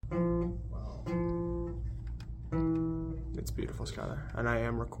It's beautiful, Skylar. And I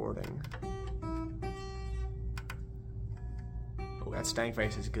am recording. Oh, that stank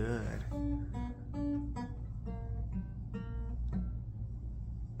face is good.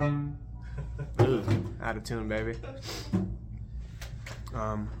 Ooh, out of tune, baby.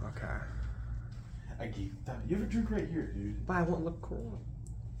 Okay. You ever drink right here, dude? But I won't look cool.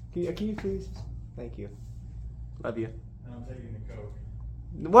 Can you please? Thank you. Love you. And I'm taking the Coke.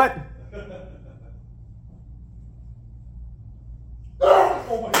 What?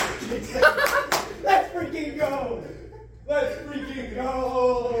 Oh my God. Let's freaking go! Let's freaking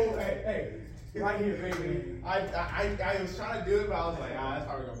go! Hey, right here, baby. I was trying to do it, but I was like, that's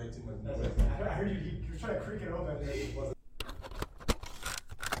probably gonna make too much noise. I heard you were trying to creak it over and it wasn't.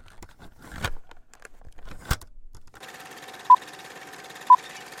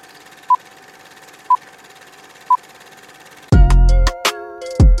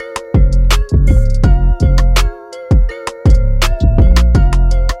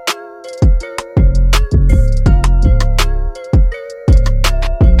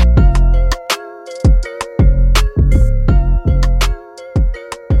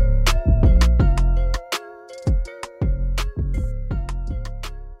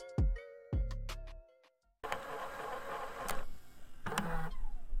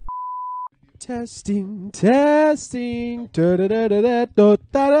 Testing.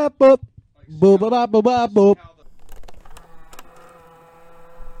 Da-da-da-da-da-da-da-da-da-boop. Boop-a-bop-a-bop-boop.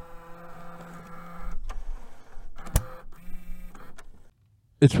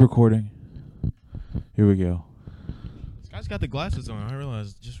 It's recording. Here we go. This guy's got the glasses on. I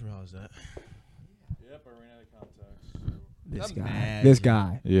just realized that. Yep, I ran out of contacts. This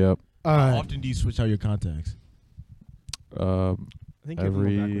guy. Yep. How often do you switch out your contacts? I think you have them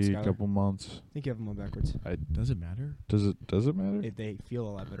on backwards, Every Skylar. couple months. I think you have them on backwards. Does it matter? Does it matter? If they feel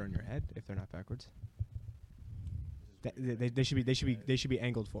a lot better in your head if they're not backwards. They should be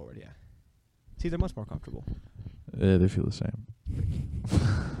angled forward. Yeah. See, they're much more comfortable. Yeah, they feel the same.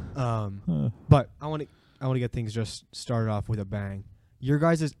 But I want to get things just started off with a bang. Your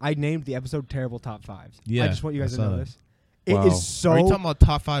guys' I named the episode "Terrible Top Fives." Yeah, I just want you guys I to saw know that. this. It Wow. is so Are you talking about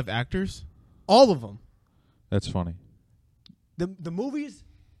top 5 actors? all of them. That's funny. The movies,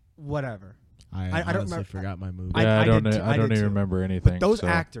 whatever. I don't honestly remember- forgot my movie. I Yeah, I don't. did too. I I don't did even too. remember anything. But those so.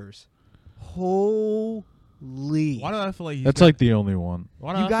 actors, holy. Why do I feel like he's That's gonna, like the only one.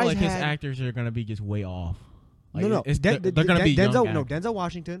 Why do You I feel guys like his had- actors are gonna be just way off? Like, No. they're gonna be Denzel. young No, actors. Denzel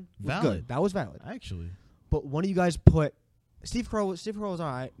Washington was Valid. good. That was valid. Actually, But one of you guys put Steve Carell. Steve Carell was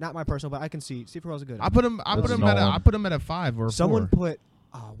all right. Not my personal, but I can see Steve Carell's a good. I put him Nolan. at a 5 or a Someone 4. put.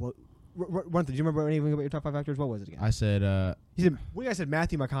 What? Run through. Do you remember anything about your top 5 actors? What was it again? I said, He said. One guy said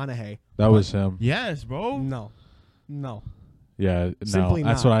Matthew McConaughey. That was him. yes, bro. No. Yeah. No. Simply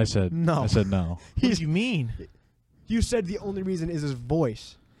That's not. what I said. No. I said no. What do you mean? You said the only reason is his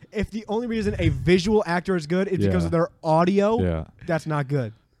voice. If the only reason a visual actor is good is because Yeah. of their audio, Yeah. that's not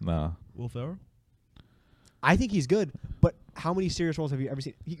good. Nah. Will Ferrell? I think he's good, but how many serious roles have you ever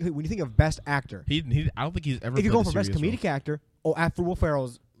seen? When you think of best actor, He I don't think he's ever. if you're played going a for best serious comedic actor, after Will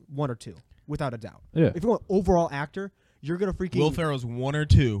Ferrell's 1 or 2, without a doubt. Yeah. If you're going overall actor, you're gonna freaking role. Will Ferrell's 1 or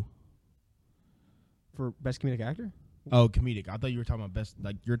 2. for best comedic actor. Oh, comedic. I thought you were talking about best,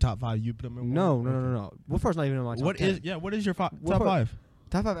 like your top 5. You put them in. No. one? Will Ferrell's not even in my top 10. What is your top Will Ferrell- 5?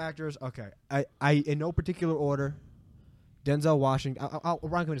 Top 5 actors. Okay, I in no particular order. Denzel Washington. I'll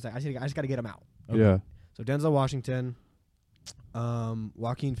rank him in a second. I just got to get him out. Okay. Yeah. So Denzel Washington,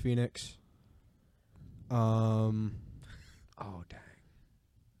 Joaquin Phoenix. Oh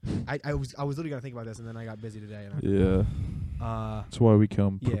dang! I was literally gonna think about this, and then I got busy today. And Yeah. That's why we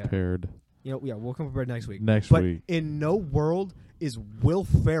come yeah. prepared. We'll come prepared next week. Next But week. in no world is Will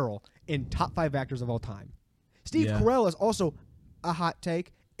Ferrell in top 5 actors of all time. Steve Yeah. Carell is also a hot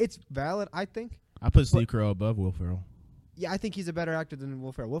take. It's valid, I think. I put Steve Carell above Will Ferrell. Yeah, I think he's a better actor than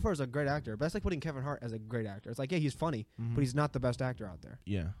Will Ferrell. Will Ferrell's a great actor, but that's like putting Kevin Hart as a great actor. It's like, yeah, he's funny, Mhm. but he's not the best actor out there.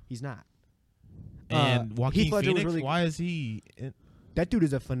 Yeah. He's not. And Joaquin Heath Ledger was Phoenix, really- why is he? That dude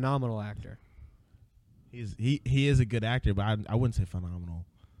is a phenomenal actor. He is a good actor, but I wouldn't say phenomenal.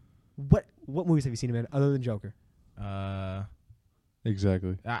 What movies have you seen him in other than Joker?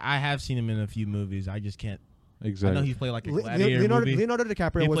 Exactly. I have seen him in a few movies. I just can't. Exactly. I know he's played like a gladiator movie. Leonardo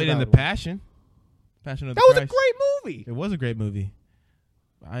DiCaprio He was played a in The valid one. Passion. Passion of That the was a Christ. great movie. It was a great movie.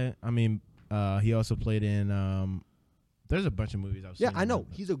 I mean, he also played in. There's a bunch of movies I've seen. Yeah, I know. him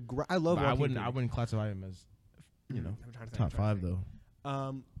in, He's a I love. but I Joaquin wouldn't. I Phoenix. wouldn't classify him as, you know, I'm trying to think, top 5 though.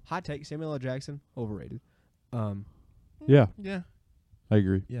 Hot take: Samuel L. Jackson overrated. Yeah, Yeah. I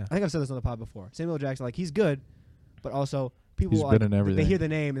agree. Yeah. I think I've said this on the pod before. Samuel L. Jackson, like he's good, but also people He's like, been in everything. they hear the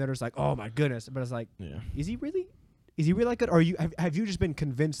name and they're just like, oh my goodness. But it's like, Yeah. is he really? Is he really that good, or have you just been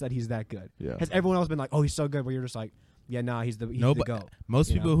convinced that he's that good? Yeah. Has everyone else been like, "Oh, he's so good," but you're just like, "Yeah, nah, he's the GOAT." Most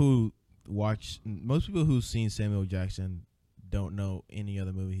You people know? most people who've seen Samuel Jackson don't know any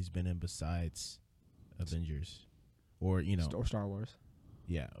other movie he's been in besides Avengers, or or Star Wars.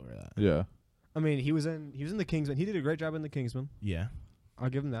 Yeah, or that. Yeah. I mean, he was in the Kingsman. He did a great job in the Kingsman. Yeah. I'll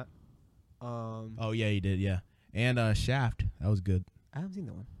give him that. Oh yeah, he did. Yeah, and Shaft, that was good. I haven't seen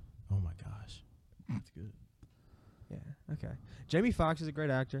that one. Oh my gosh, that's good. Yeah. Okay. Jamie Foxx is a great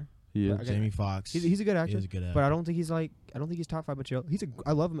actor. He is. Okay. Jamie Foxx. He's a good actor. He is a good actor. But I don't think he's top 5 material.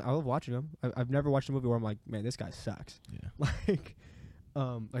 I love him. I love watching him. I've never watched a movie where I'm like, man, this guy sucks. Yeah. Like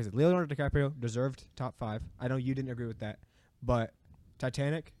I said, Leonardo DiCaprio deserved top 5. I know you didn't agree with that, but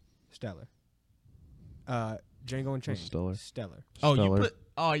Titanic, stellar. Django Unchained, stellar.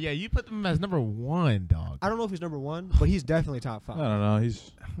 Oh, you put them as number 1, dog. I don't know if he's number 1, but he's definitely top 5. I don't know.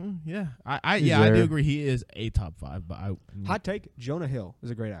 He's yeah. He's I do there. agree. He is a top 5, but Hot take: Jonah Hill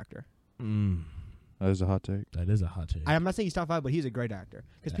is a great actor. that is a hot take. That is a hot take. I'm not saying he's top 5, but he's a great actor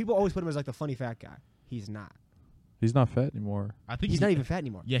because people always put him as like the funny fat guy. He's not. He's not fat anymore. I think He's not even fat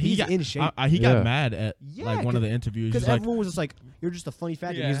anymore. Yeah, he's got in shape. He got Yeah. mad at like one of the interviews. Because He's like, everyone was just like, "You're just a funny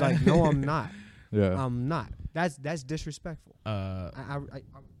fat guy." Yeah. He's like, "No, I'm not. Yeah. I'm not." That's disrespectful.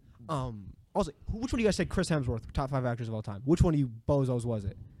 Also, which one do you guys say Chris Hemsworth top 5 actors of all time? Which one of you bozos was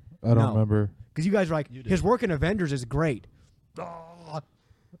it? I don't No. remember. Because you guys are like, You did. his work in Avengers is great.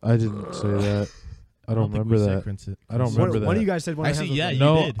 I didn't say that. I don't remember that. I don't remember that. One of you guys said one. Actually, of yeah, Hemsworth. you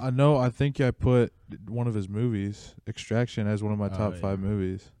No, did. I know. I think I put one of his movies, Extraction, as one of my Oh, top yeah. 5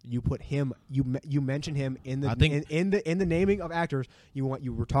 movies. You put him. You mentioned him in the I think- in the naming of actors. You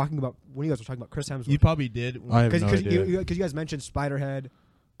were talking about when you guys were talking about Chris Hemsworth. you probably did. I have no Because idea. you guys mentioned Spiderhead.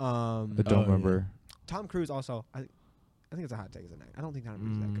 I don't Oh, yeah. remember. Tom Cruise also. I think it's a hot take. Isn't it? I don't think Tom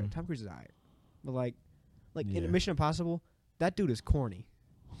Cruise is that good. Tom Cruise is alright, but like Yeah. in Mission Impossible, that dude is corny.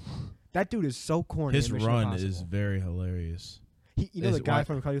 That dude is so corny. His in Mission run Impossible. is very hilarious. You know is the guy why-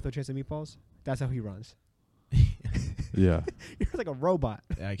 from Call You with a Chance of Meatballs? That's how he runs. Yeah. You're like a robot.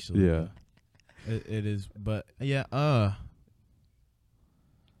 Actually, Yeah. it is. But yeah,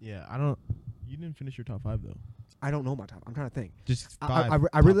 yeah. I don't. You didn't finish your top 5 though. I don't know my top. I'm trying to think. Just I five.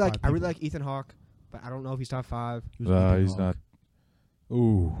 really top like 5 I really people. like Ethan Hawke, but I don't know if he's top 5. Who's Ethan He's Hawke? not.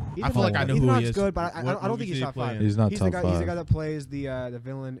 Ooh. Ethan feel like I know Ethan who he Hawke's is. good, but I What don't think movies he's did he top play 5. in? He's not He's top the guy. He's the 5. guy that plays the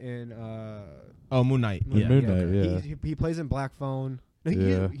villain in. Oh, Moon Knight. The Yeah. Moon Knight, yeah. He plays in Black Phone. No,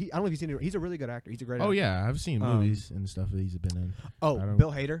 Yeah. I don't know if you've seen it. He's a really good actor. He's a great actor. Oh yeah, I've seen movies and stuff that he's been in. I Oh, don't-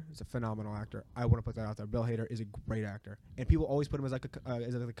 Bill Hader is a phenomenal actor. I want to put that out there. Bill Hader is a great actor, and people always put him as like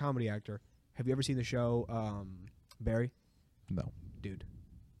a comedy actor. Have you ever seen the show Barry? No. Dude.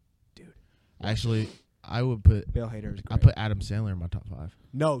 Actually, I would put. Bill Hader is great. I put Adam Sandler in my top 5.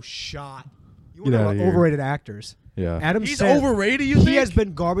 No shot. You Get want to outta talk about here. overrated actors? Yeah. Adam He's Sandler. overrated. You He think? has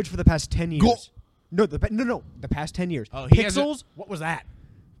been garbage for the past 10 years. Go- No, the past 10 years. Oh, he hasn't- Pixels? What was that?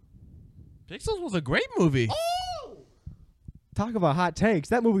 Pixels was a great movie. Oh! Talk about hot takes.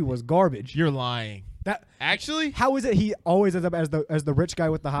 That movie was garbage. You're lying. That Actually, How is it he always ends up as the rich guy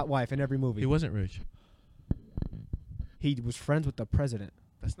with the hot wife in every movie? he wasn't rich. He was friends with the president.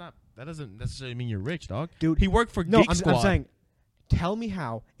 That doesn't necessarily mean you're rich, dog. Dude, He worked for No, Geek I'm Squad. saying, tell me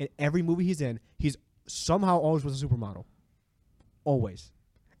how in every movie he's in, he's somehow always with a supermodel. Always.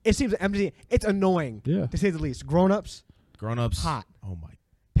 It seems empty. It's annoying, Yeah. to say the least. Grown Ups, Grown Ups. hot. Oh my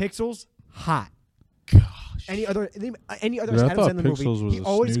Pixels, hot. gosh. Any other Yeah, I Adam thought Sandler Pixels movie, was he a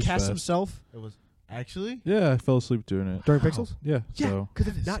always snooze casts fest. himself It was actually Yeah, I fell asleep doing it. during Wow. Pixels. Yeah. Yeah, So. because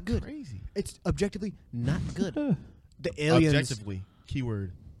it's That is not good. Crazy. It's objectively not good. eh. The aliens Objectively,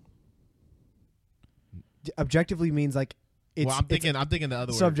 keyword. objectively means like it's. Well, I'm it's thinking the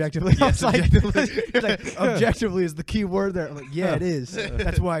other word. subjectively. Yeah, I was like, subjectively. it's like, objectively is the key word there. I'm like, yeah, it is.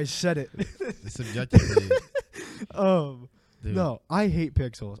 That's why I said it. Subjectively. Dude. No, I hate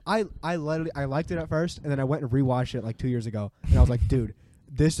Pixels. I liked it at first, and then I went and rewatched it like 2 years ago, and I was like, dude,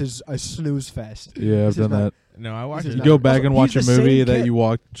 this is a snooze fest. Yeah, I've This is done not- that. No, I watched This is it. You not- go back Also, and watch a he's the movie same that kid. you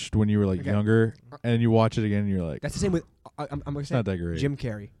watched when you were like Okay. younger, and you watch it again, and you're like, That's the same with. I'm gonna it's say not that great. Jim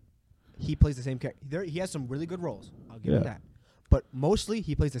Carrey. He plays the same character. He has some really good roles. I'll give him Yeah. that. But mostly,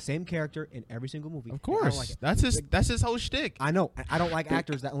 he plays the same character in every single movie. Of and I don't course, like it. that's his whole shtick. I know. I don't like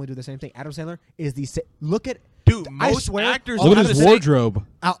actors that only do the same thing. Adam Sandler is the same. Look at Dude, I most swear, actors all Look do at Adam his the same- wardrobe.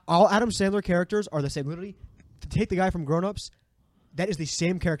 all Adam Sandler characters are the same. Literally, to take the guy from Grown Ups, that is the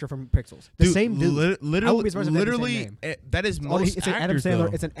same character from Pixels. The Dude, same dude. I wouldn't be surprised if they had the same literally, name. that is It's most an Adam actors. Sandler.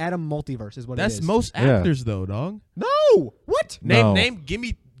 Though. It's an Adam multiverse, is what it That's is. most Yeah. actors, though, dog. No, what? No. Name, give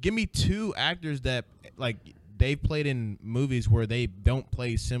me 2 actors that like they've played in movies where they don't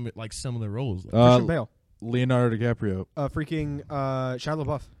play similar roles. Christian Bale. Leonardo DiCaprio. Freaking Shia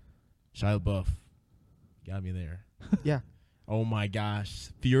LaBeouf. Shia LaBeouf. Got me there. Yeah. Oh my gosh.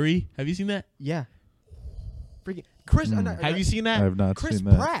 Fury? Have you seen that? Yeah. Freaking Chris. Have you seen I that? have not Chris seen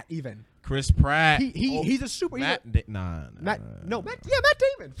that. Pratt even. Chris Pratt. He's a super. Matt Matt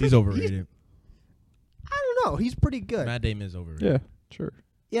Damon. He's overrated. I don't know. He's pretty good. Matt Damon is overrated. Yeah, sure.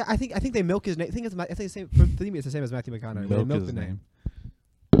 Yeah, I think they milk his name. I think it's the same. For me, it's the same as Matthew McConaughey. They milk the name.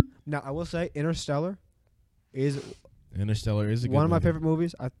 Now I will say, Interstellar is a good one of my movie. favorite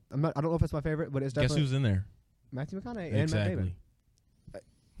movies. I don't know if it's my favorite, but it's Guess definitely who's in there? Matthew McConaughey and Matt Exactly. Damon.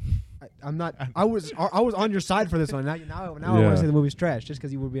 I'm not. I was on your side for this one. Now I want to say the movie's trash just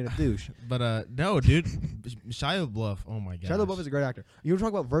because you were being a douche. But no, dude, Shia LaBeouf. Oh my god. Shia LaBeouf is a great actor. You want to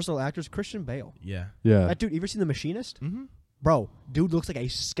talk about versatile actors? Christian Bale. Yeah. Yeah. That dude. You ever seen The Machinist? Mm-hmm. Bro, dude looks like a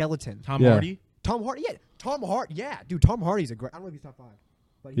skeleton. Tom Yeah. Hardy. Tom Hardy. Yeah, Tom Hardy. Yeah, dude. Tom Hardy's a great. I don't know if he's top 5.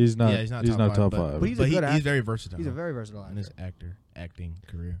 But He's not. Yeah, he's not top five, five. but he's a good actor. He's very versatile. He's a very versatile in his actor. acting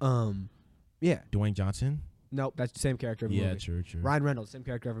career. Yeah. Dwayne Johnson. Nope, that's the same character every Yeah, movie. true. Ryan Reynolds, same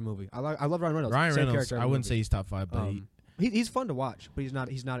character every movie. I love Ryan Reynolds. Ryan same Reynolds. character I every wouldn't say movie. he's top 5, but he's fun to watch, but he's not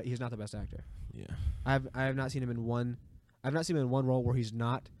the best actor. yeah. I have not seen him in one. I've not seen him in one role where he's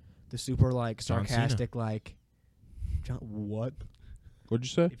not the super like John sarcastic like. What? What'd you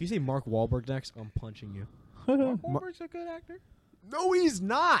say? If you say Mark Wahlberg next, I'm punching you. Mark Wahlberg's a good actor. No, he's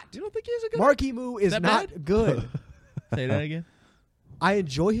not. You don't think he's a good Marky Moo is that not bad? good. Say that again. I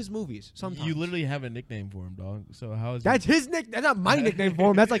enjoy his movies sometimes. You literally have a nickname for him, dog. So how is That's his nick. That's not my nickname for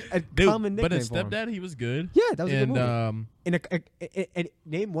him. That's like a Dude, common nickname but his for him. stepdad, he was good. Yeah, that was a good movie. And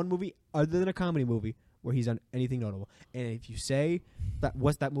Name one movie other than a comedy movie where he's done anything notable. And if you say that,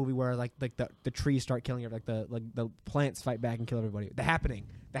 what's that movie where like the trees start killing everybody, the plants fight back and kill everybody? The Happening.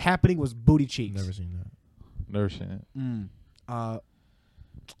 The Happening was booty cheeks. never seen that. Never seen it.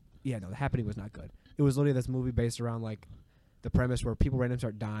 Yeah, no, The Happening was not good. It was literally this movie based around like the premise where people randomly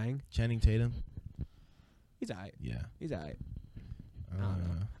start dying. Channing Tatum. He's alright. Yeah. He's alright.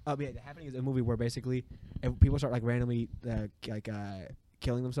 But yeah, The Happening is a movie where basically people start like randomly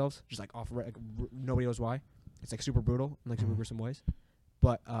killing themselves, just like nobody knows why. It's like super brutal in like super gruesome ways.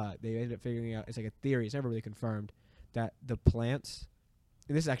 But they ended up figuring out, it's like a theory, it's never really confirmed, that the plants,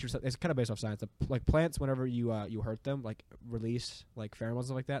 and this is actually, it's kind of based off science, like plants, whenever you hurt them, like release like pheromones and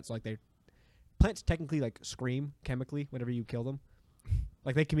stuff like that. So like plants technically like scream chemically whenever you kill them.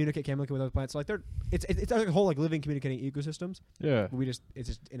 Like they communicate chemically with other plants. So like it's like a whole like living communicating ecosystems. Yeah. It's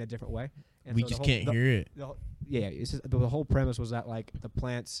just in a different way. And We so just can't hear it. It's just, the whole premise was that like the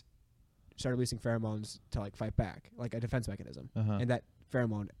plants started releasing pheromones to like fight back, like a defense mechanism, and that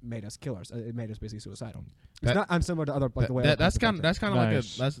pheromone made us killers. It made us basically suicidal. It's not unsimilar to other like the way that's kind of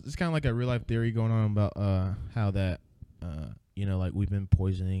Nice. it's kind of like a real life theory going on about how that like we've been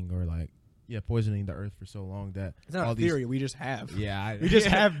poisoning or like poisoning the earth for so long that it's not all a theory. We just have. Yeah, we just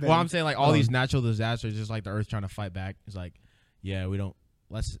have been. Well, I'm saying like all these natural disasters, just like the earth trying to fight back. It's like, we don't.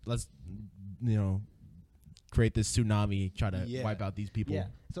 Let's create this tsunami, try to wipe out these people. Yeah.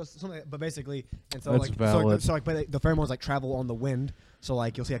 So something, but basically, and so That's like, valid. so like, but the pheromones like travel on the wind. So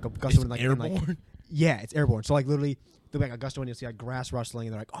like you'll see like a gust of wind, like airborne. And, like, yeah, it's airborne. So like literally, there'll be like a gust of wind. You'll see like grass rustling,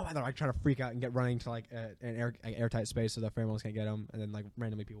 and they're like, oh man, they're like trying to freak out and get running to like an airtight space so the pheromones can't get them, and then like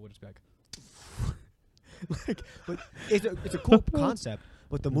randomly people would just be like. But it's a cool concept,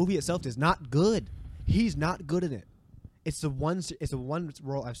 but the movie itself is not good. He's not good in it. It's the one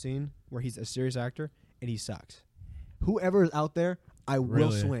role I've seen where he's a serious actor and he sucks. Whoever is out there, I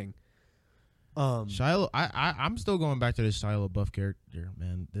will swing. Shia, I'm still going back to this Shia LaBeouf character,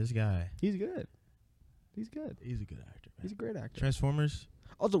 man. This guy, he's good. He's good. He's a good actor. Man. He's a great actor. Transformers.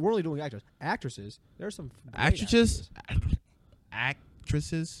 Also, we're only doing actors. Actresses. There's some Actresses.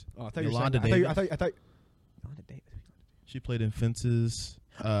 Actresses. Oh, I thought Yolanda you were Davis. saying. I thought. Yolanda Davis. She played in Fences.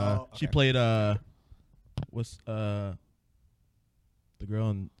 Okay. She played what's the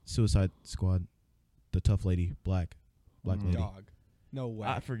girl in Suicide Squad, the tough lady, black lady. Dog. No way.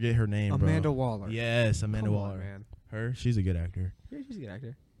 I forget her name. Amanda bro. Waller. Yes, Amanda Come Waller. on, man. Her, she's a good actor. Yeah, she's a good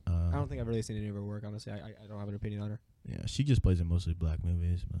actor. I don't think I've really seen any of her work. Honestly, I don't have an opinion on her. Yeah, she just plays in mostly black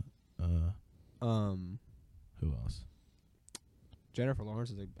movies. But who else? Jennifer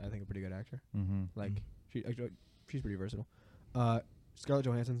Lawrence is, I think, a pretty good actor. Mm-hmm. Like she's pretty versatile. Scarlett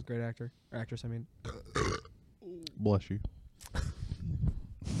Johansson's a great actress. I mean, Bless you.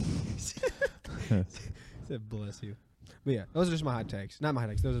 said bless you. But yeah, those are just my hot takes. Not my hot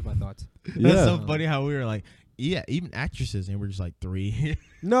takes. Those are my thoughts. Yeah. That's so funny how we were like, even actresses, and we're just like 3.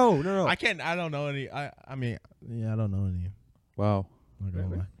 No. I don't know any. I don't know any. Wow. Not gonna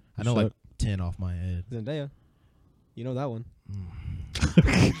Really? lie. I know like 10 off my head. Zendaya. You know that one.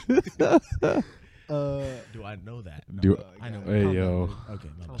 Do I know that? Do I know. Hey, Calm yo. down, dude. Okay,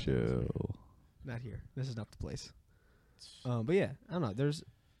 my bad. chill. Not here. This is not the place. But yeah, I don't know. There's,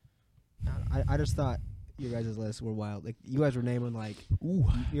 I just thought you guys' lists were wild. Like you guys were naming like, Ooh.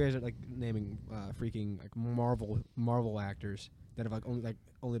 you guys are like naming freaking like Marvel actors that have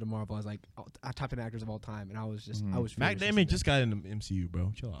only to Marvel as like top 10 actors of all time, and I was just I was. Matt Damon just got in the MCU,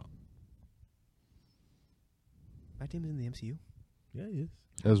 bro. Chill out. Matt Damon's in the MCU. Yeah, he is.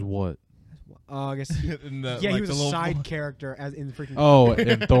 As what? I guess. In the, Yeah, like he was the a little- side character as in freaking. Oh,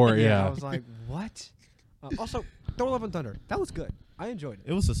 in Thor, I yeah. was like, what? Also, Thor: Love and Thunder. That was good. I enjoyed it.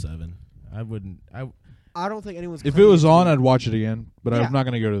 It was a 7. I wouldn't. I don't think anyone's. If it claiming was to on, be- I'd watch it again. But Yeah. I'm not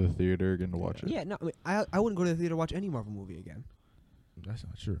gonna go to the theater again to watch it. Yeah, no, I wouldn't go to the theater to watch any Marvel movie again. That's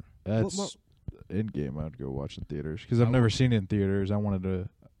not true. That's Endgame. I'd go watch in theaters because I've never seen it in theaters. I wanted to.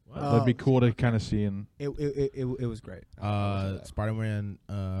 Wow. That'd be cool to kind of see in. It was great. Spider-Man.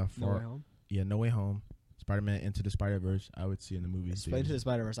 No Way Home. Yeah, No Way Home. Spider-Man Into the Spider-Verse. I would see in the movies. Into the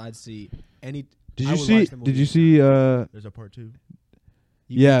Spider-Verse. I'd see any. Did I you would see? watch the movie Did you see? There's a part 2.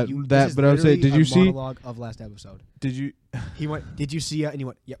 Yeah, this that- is but I would say, literally did a you see- monologue of last episode? Did you? He went. Did you see it? And he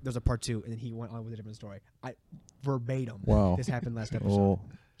went. Yep. There's a part 2, and then he went on with a different story. I verbatim. Wow. This happened last episode. Oh,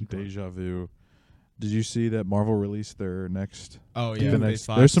 Keep going. deja vu. Did you see that Marvel released their next? Oh the yeah. next, Phase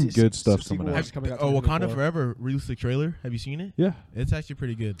 5. there's some Se- good stuff sequel coming is out. coming out Oh, Wakanda 2024. Forever released the trailer. Have you seen it? Yeah. It's actually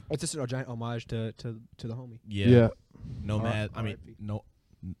pretty good. It's just a giant homage to the homie. Yeah. Yeah. Nomad. I mean,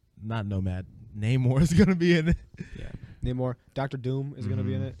 R.I.P. not Nomad. Namor is gonna be in it. Yeah. Namor. Dr. Doom is gonna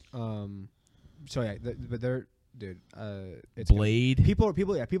be in Mm-hmm. it. So yeah, but they're dude. It's Blade. people have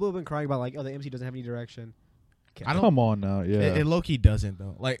been crying about like, oh, the MC doesn't have any direction. Okay. I don't- Come on now, yeah. It low-key doesn't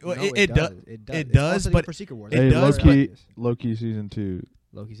though. Like No, it does. It does. It It's does, also but for Secret Wars. it hey, does, Loki season 2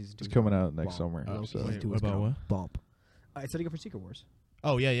 Loki season 2 is coming out next Bomb. summer. Loki So. season Wait, 2 what is about gonna what? bump. It's setting up for Secret Wars.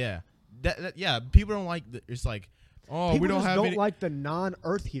 Oh yeah. That yeah. People don't like. It's like, oh, People we don't just have don't any. like the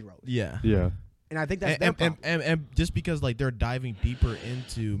non-Earth heroes. Yeah. Yeah. And I think that's their And, problem. and just because like they're diving deeper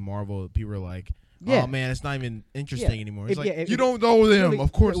into Marvel, people are like, Yeah. oh man, it's not even interesting Yeah. anymore. It's If- like yeah, if- you don't know them. When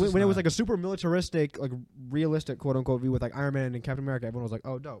Of course, when, it's when it was not. like a super militaristic, like realistic, quote unquote view with like Iron Man and Captain America, everyone was like,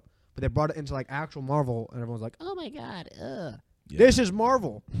 "Oh, dope." But they brought it into like actual Marvel, and everyone was like, "Oh my god, Yeah. this is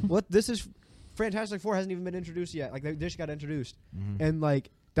Marvel." What? This is Fantastic Four hasn't even been introduced yet. Like they just got introduced, and like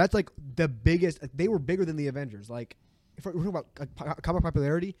that's like the biggest. They were bigger than the Avengers. Like if we're talking about comic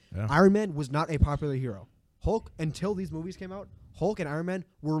popularity, Yeah. Iron Man was not a popular hero. Hulk, until these movies came out, Hulk and Iron Man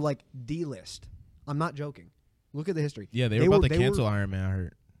were like D-list. I'm not joking. Look at the history. Yeah, they were about to they cancel Iron Man. I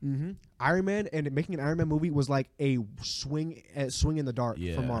heard. Mm-hmm. Iron Man and making an Iron Man movie was like a swing in the dark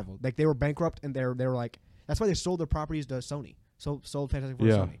Yeah. for Marvel. Like they were bankrupt and they were like that's why they sold their properties to Sony. Sold Fantastic Four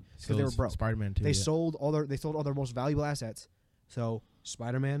to Yeah. Sony because they were broke. Spider-Man too. They yeah. sold all their most valuable assets. So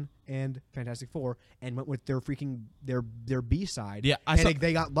Spider-Man and Fantastic Four and went with their freaking their B side. Yeah, I and saw-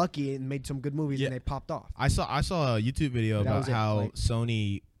 they got lucky and made some good movies Yeah. and they popped off. I saw a YouTube video That about was it, how like-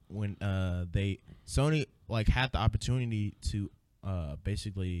 Sony when Sony like had the opportunity to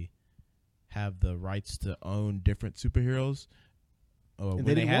basically have the rights to own different superheroes. And When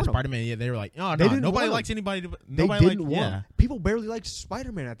they they didn't had want 'em. Spider-Man, yeah, they were like, no, They didn't nobody want 'em. likes anybody. They Nobody didn't like, want yeah. 'em. People barely liked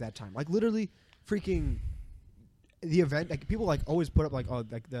Spider-Man at that time. Like literally, freaking the event. Like people like always put up like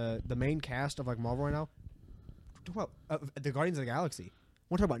the main cast of like Marvel right now. Talk about the Guardians of the Galaxy.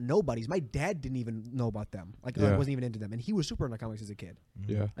 Want to talk about nobodies? My dad didn't even know about them. Like I Yeah. wasn't even into them, and he was super into comics as a kid.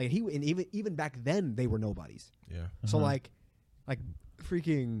 Yeah. Like and even back then they were nobodies. Yeah. So Uh-huh. like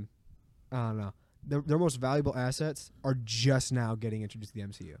freaking, I don't know. Their most valuable assets are just now getting introduced to the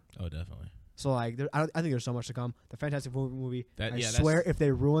MCU. Oh, definitely. So like, I think there's so much to come. The Fantastic Four movie. That- I yeah, swear, that's- if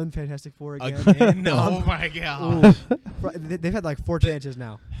they ruin Fantastic Four again, Again? Oh my god. they've had like 4 chances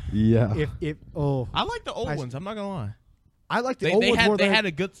now. Yeah. If I like the old I- ones. I'm not gonna lie. I like the They, old they ones more had they than had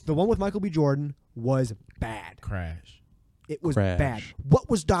a good the one with Michael B. Jordan was bad. crash. It was Crash. bad. What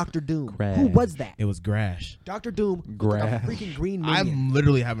was Doctor Doom? Who Crash. was that? It was Grash. Doctor Doom, looked like a Grash. freaking green minion. I'm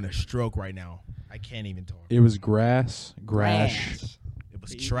literally having a stroke right now. I can't even talk. It was grass. Grass. It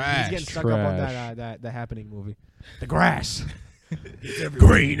was He's trash. getting stuck up on Trash. that the Happening movie. The grass.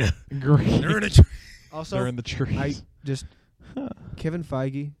 Green. Green. They're in a tree. Also, They're in the trees. I just Kevin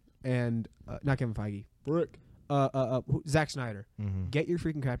Feige and not Kevin Feige, Brick, Zack Snyder. Get your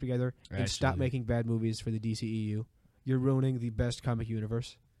freaking crap together and stop Actually. making bad movies for the DCEU. You're ruining the best comic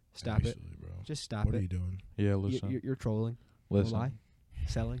universe. Stop it. Actually, bro. Just stop What are it. you doing? Yeah, listen. You're trolling. listen. No lie.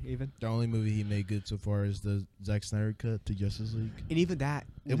 Selling even. The only movie he made good so far is the Zack Snyder cut to Justice League. And even that.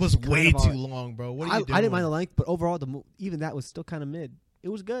 It was kind way of too long, bro. What are you doing? I didn't mind the length, but overall, even that was still kind of mid. It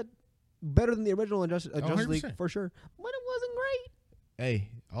was good. Better than the original Justice League 100%. for sure. But it wasn't great. Hey,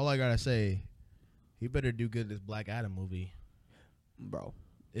 all I gotta say, He better do good this Black Adam movie. Bro.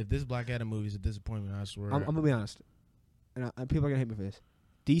 If this Black Adam movie is a disappointment, I swear. I'm gonna be honest, and people are gonna hate me for this.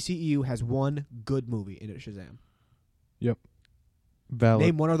 DCEU has one good movie in it, Shazam. Yep. Valid.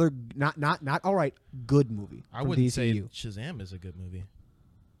 Name one other not all right good movie. I from wouldn't DCEU. say Shazam is a good movie.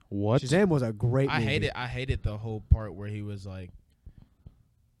 What? Shazam was a great movie. I hated the whole part where he was like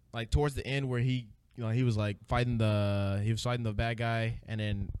towards the end where he was like fighting the bad guy, and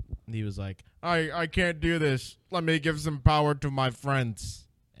then he was like, I can't do this. Let me give some power to my friends.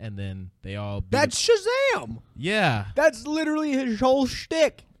 And then they all That's Shazam. Yeah. That's literally his whole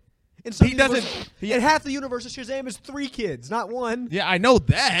shtick. He doesn't. In half the universe of Shazam is 3 kids, not 1. Yeah, I know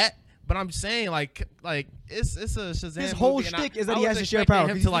that, but I'm saying like it's a Shazam. His whole movie, shtick is I that he was has to share expecting power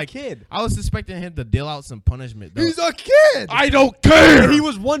him because to, he's like, a kid. I was expecting him to deal out some punishment. Though. He's a kid. I don't care. And he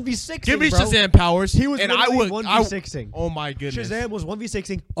was 1v6. Give me bro. Shazam powers. He was and I would 1v6ing. Oh my goodness. Shazam was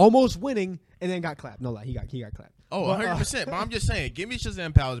 1v6ing, almost winning, and then got clapped. No lie, he got clapped. Oh, But, 100%. But I'm just saying, give me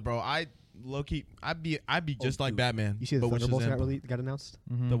Shazam powers, bro. I low key, I'd be just like dude. Batman. You see the but with Thunderbolts Shazam. got announced?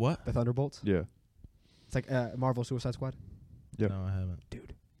 Mhm. The what? The Thunderbolts. Yeah. It's like Marvel Suicide Squad. Yep. No, I haven't.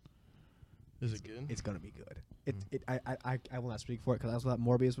 Dude, Is it good? it's gonna be good. I will not speak for it because I thought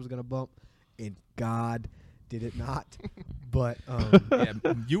Morbius was gonna bump, and God did it not. But Yeah,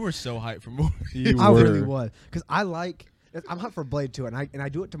 you were so hyped for more. You I were. really was because I'm hyped for Blade too, and I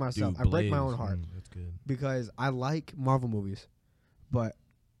do it to myself. Dude, I break my Blade own is- heart That's good. because I like Marvel movies, but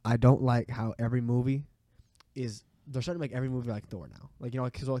I don't like how every movie is. They're starting to make every movie like Thor now. Like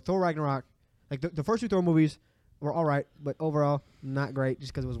like Thor Ragnarok, like the first 2 Thor movies were all right, but overall not great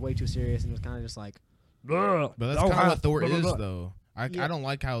just because it was way too serious and it was kind of just like. But that's Oh, kind of how- what Thor blah, blah, is, blah. though. I don't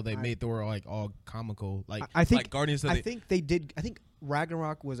like how they made Thor like all comical. Like I think like Guardians of I the think they did. I think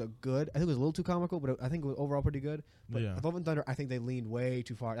Ragnarok was I think it was a little too comical, but I think it was overall pretty good. But Yeah. Love and Thunder, I think they leaned way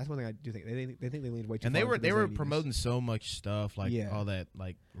too far. That's one thing I do think. They think they leaned way too and far. they were into the zaniness. promoting so much stuff, like Yeah. all that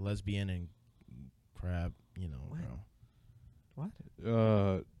like lesbian and crap, What? bro. What?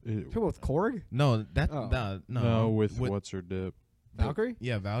 It- With Korg? No, that Oh. no, no, with what's her dip? Valkyrie?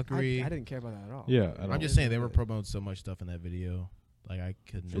 Yeah, Valkyrie. I didn't care about that at all. Yeah, I I'm don't- just saying they were promoting so much stuff in that video. Like I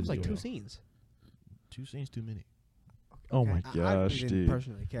couldn't. It was like enjoy 2 it. scenes. 2 scenes too many. Oh my I gosh, didn't dude.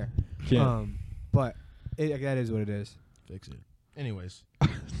 personally care. Can't- But that is what it is. Fix it. Anyways, I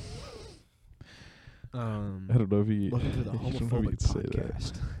don't know if you. Welcome to the I don't know if you homophobic could say that.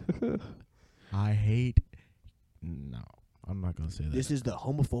 podcast. I hate. No, I'm not gonna say that. This is the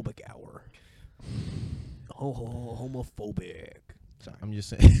homophobic hour. Homophobic. Sorry. I'm just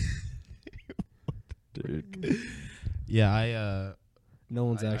saying. Dude. Yeah, No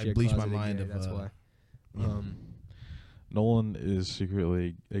one's I actually bleached my closeted mind gay, of, that's why. yeah. Nolan is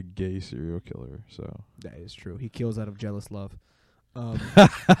secretly a gay serial killer, so. That is true. He kills out of jealous love.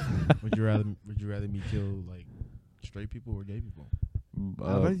 Would you rather me kill like straight people or gay people?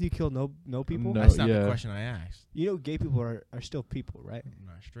 How about if you kill no people? no. That's not yeah. the question I asked. You know, gay people are still people, right?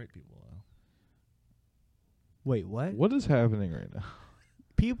 Not straight people though. Wait, what? What is happening right now?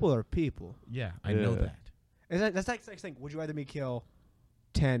 People are people. Yeah, I know Yeah. that. That's like saying, would you rather me kill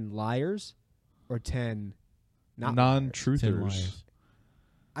 10 liars or 10 not liars? 10 Non-truthers. liars.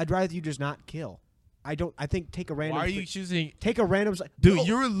 I'd rather you just not kill. I think take a random. Why are you choosing? take a random? Dude, No,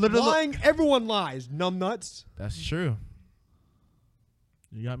 you're literally. lying. Everyone lies. Numbnuts. That's true.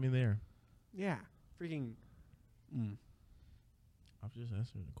 You got me there. Yeah, freaking. I'm just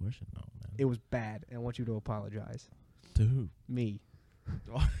answering the question, though, man. It was bad, and I want you to apologize. To who? Me.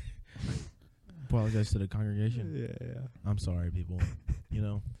 Apologize to the congregation. Yeah. I'm sorry, people.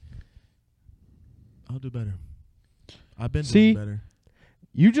 I'll do better. I've been See? doing better.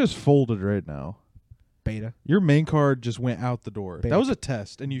 You just folded right now. Beta. Your main card just went out the door. Beta. That was a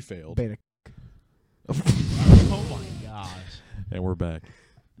test, and you failed. Beta. Oh my gosh. And we're back.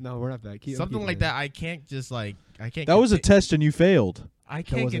 No, we're not back. Something like that. I can't just like. I can't. That was a conti- test, and you failed. I That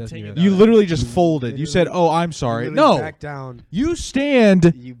can't wasn't continue. as that. You literally just You folded. You said, literally- "Oh, I'm sorry." Literally No, back down. you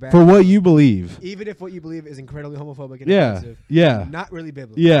stand You back for what down. you believe. Even if what you believe is incredibly homophobic and Yeah, offensive, yeah, not really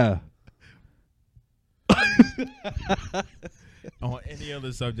biblical. yeah. On any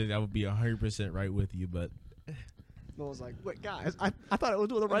other subject, I would be 100% right with you, but I was like, wait, guys, I thought I was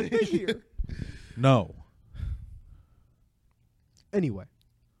doing the right thing here. No. Anyway,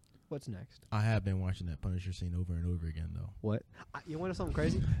 what's next? I have been watching that Punisher scene over and over again, though. What? You want to know something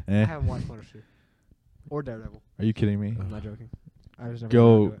crazy? Eh. I haven't watched Punisher or Daredevil. Are you kidding me? I'm not joking. I just never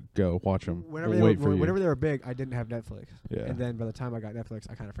got into it. Go, watch them. Whenever, We'll they wait were, for you. whenever they were big, I didn't have Netflix. Yeah. And then by the time I got Netflix,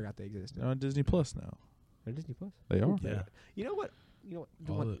 I kind of forgot they existed. They're on Disney Plus now. They're Disney Plus. They are. Yeah. You know what? The All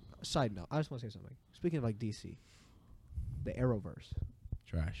one- the side note. I just want to say something. Speaking of like DC, the Arrowverse.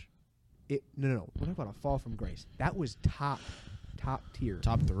 trash. No. We're talking about A Fall from Grace. That was top tier.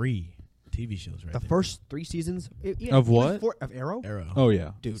 Top 3 TV shows right The there. first 3 seasons Of what? Of Arrow. Arrow. Oh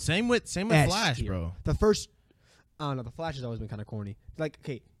yeah. Dude. Same with S Flash, tier. bro. The first, I don't know. The Flash has always been kind of corny. Like,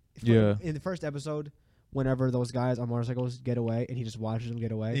 okay, Yeah. In the first episode, whenever those guys on motorcycles get away, and he just watches them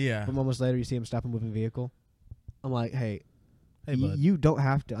get away. Yeah. But moments later, you see him stop a moving vehicle. I'm like, hey, bud. you don't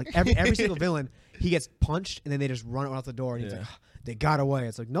have to. Like every single villain, he gets punched, and then they just run out the door, and he's like, they got away.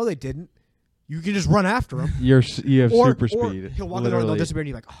 It's like, no, they didn't. You can just run after them. You have super speed. Or he'll walk in the door and they'll literally. disappear, and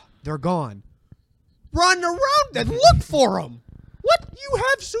you're like, oh, they're gone. Run around and look for them. What? You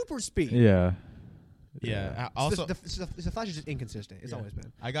have super speed. Yeah. Yeah. So Also, the Flash is just inconsistent. It's always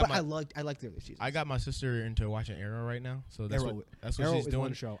been. I got I liked the early seasons. I got my sister into watching Arrow right now, so that's Arrow, what that's what Arrow she's is doing.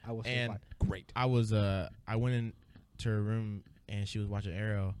 one show. I will say And great. I was I went into her room and she was watching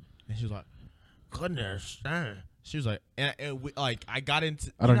Arrow, and she was like, "Goodness, dang." She was like, and we, like I got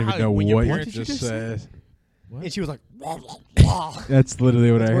into. I don't even know when your what you parents just said. What? And she was like, That's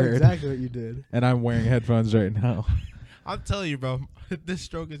literally what I heard. exactly what you did. And I'm wearing headphones right now. I'm telling you, bro, this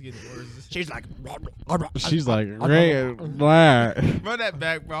stroke is getting worse. She's like, She's like, blah. Run that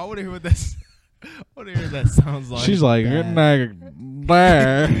back, bro. I want to hear what this. I want to hear what that sounds like. She's like,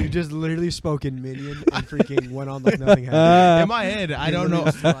 blah. you just literally spoke in Minion and freaking went on like nothing happened. In my head, I don't know.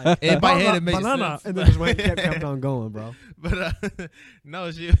 Just like, In my head, it makes banana, sense. and then just kept on going, bro. But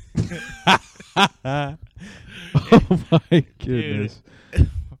no, she. Oh my goodness.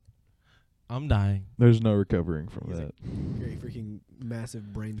 I'm dying. There's no recovering from He's that. Very freaking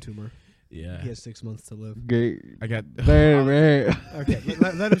massive brain tumor. Yeah. He has 6 months to live. I got. Okay,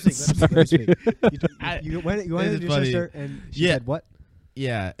 let him speak. Let him speak. You went This into is your funny. sister and she Yeah. said what?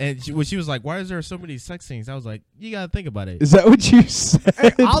 Yeah, and she was like, "Why is there so many sex scenes?" I was like, "You gotta think about it." Is that what you said?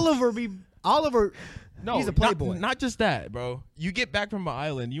 Hey, Oliver. No, he's a playboy. Not just that, bro. You get back from an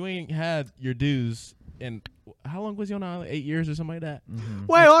island, you ain't had your dues. And how long was he on the island? 8 years or something like that. Mm-hmm.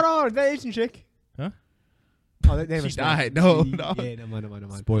 Wait, hold on. That Asian chick. Huh? Oh, they have a She Slade. died. No, no. Yeah, never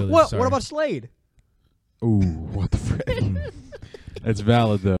mind. Spoilers. What sorry. about Slade? Ooh, what the frick? That's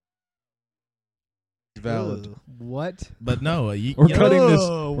valid though. It's valid. Ugh, what? But no, We're you know, cutting this.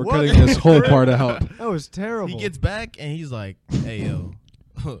 Ugh, We're what? cutting this whole part out. That was terrible. he gets back and he's like, "Hey yo."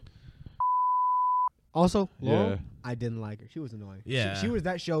 Also, Laurel, Yeah. I didn't like her. She was annoying. Yeah. She was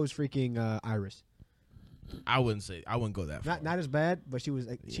that show's freaking Iris. I wouldn't go that far. Not as bad, but she was.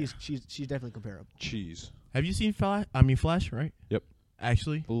 Like, Yeah. she's definitely comparable. Cheese. Have you seen Flash? Right? Yep.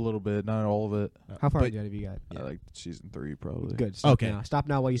 Actually, A little bit, not all of it. How far but- have you got? I like season 3 probably. Good. Stop Okay. Now. Stop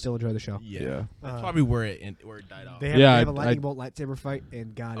now while you still enjoy the show. yeah. That's Uh, probably where it died off. They have, Yeah, they have a I- lightning bolt lightsaber fight,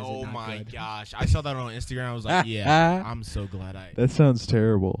 and God, is Oh it not my good. gosh! I saw that on Instagram. I was like, "Yeah, I'm so glad I." That sounds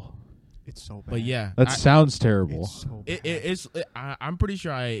terrible. It's so bad. But yeah, That sounds terrible. It's so bad. I'm pretty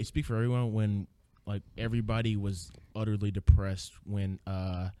sure I speak for everyone when like everybody was utterly depressed when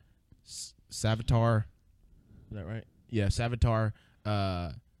Savitar, is that right? Yeah, Savitar.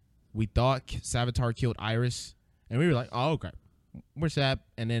 We thought Savitar killed Iris, and we were like, "Oh, okay, we're sad."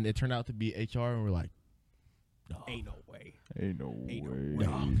 And then it turned out to be HR, and we're like, "No, Ain't no way. Ain't no Ain't way,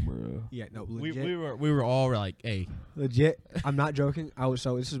 no way. bro. Yeah, no, we legit. were all like, hey, Legit. I'm not joking.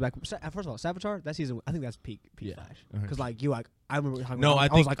 This is back. First of all, Savitar. That season, I think that's peak Yeah. Flash. Uh-huh. Because like I remember talking No, about, I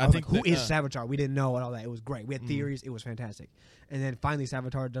think- was I like, think who that, is Savitar? We didn't know and all that. It was great. We had Mhm. theories. It was fantastic. And then finally,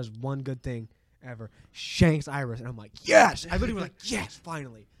 Savitar does one good thing ever: shanks Iris, and I'm like, yes. I literally was like, yes,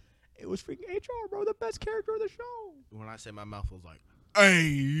 finally. It was freaking HR, bro, the best character of the show. when I said my mouth was like, hey,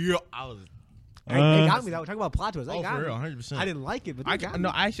 yo, I was They got me. That talking about plot twists. They oh got for real, me. 100%. I didn't like it, but they got No,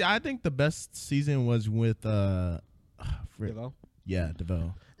 me. actually, I think the best season was with Devo? yeah,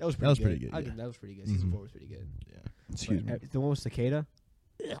 DeVoe. That was That pretty was pretty good, I yeah. think that was pretty good. Season Mhm. 4 was pretty good. Excuse me. The one with Cicada.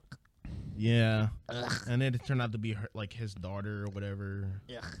 Yeah, and then it turned out to be her, like his daughter or whatever.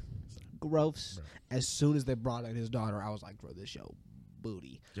 Gross. Bro. As soon as they brought in his daughter, I was like, bro, this show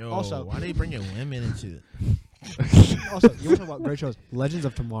booty. Yo, Also- why they bringing women into it? Also, you want to talk about great shows? Legends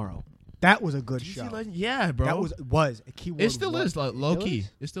of Tomorrow. That was a good Did you show. see Legend? Yeah, bro. That was a keyword. it still was. is like, It low still key.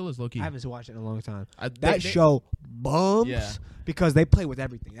 is? It still is low key. I haven't watched it in a long time. That That show bumps Yeah. because they play with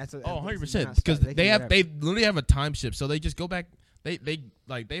everything. That's Oh, it's 100%. not Because stuff. they can do they literally have a time shift, so they just go back. They find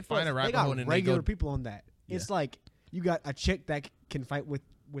a whatever. rabbit They got hole and they regular go. people on that. Yeah. It's like you got a chick that can fight with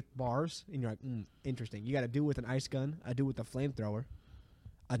bars, and you're like, interesting. You got a dude with an ice gun, a dude with a flamethrower,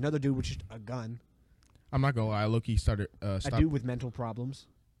 another dude with just a gun, I'm not gonna lie, Loki started. a dude with mental problems.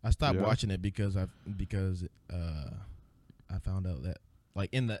 I stopped Yeah. watching it because I found out that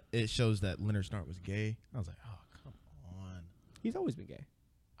like it shows that Leonard Snart was gay. I was like, oh come on, He's always been gay.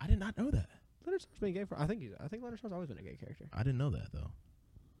 I did not know that. Leonard Snart's been gay for. I think Leonard Snart's always been a gay character. I didn't know that though.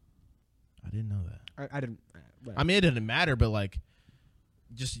 didn't know that. I didn't. I mean, it didn't matter, but like,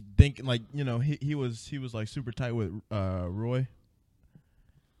 just think like he was like super tight with Roy.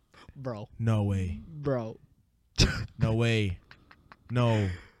 Bro. No way. Bro. No way. No.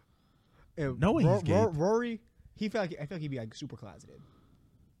 No way. Rory. I feel like he'd be like super closeted.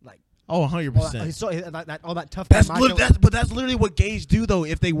 Like. Oh, 100%. All that tough. But that's literally what gays do though.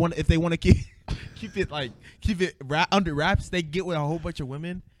 If they want to keep it under wraps, they get with a whole bunch of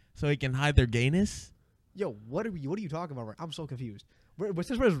women so they can hide their gayness. Yo, what are you talking about? I'm so confused.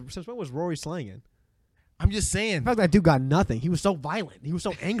 Since when was Rory slanging? I'm just saying. In fact, that dude got nothing. He was so violent. He was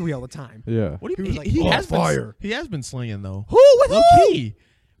so angry all the time. Yeah. What do you He mean? was like, has fire. He has been slinging though. Who? With Low who? key.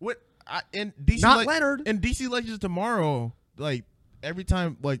 What? In DC Not Leonard. In DC Legends tomorrow, like every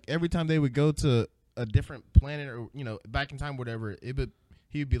time they would go to a different planet or back in time, whatever,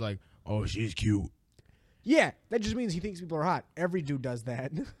 he'd be like, "Oh, she's cute." Yeah, that just means he thinks people are hot. Every dude does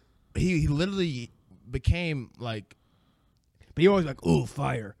that. He literally became like. But he always like, ooh,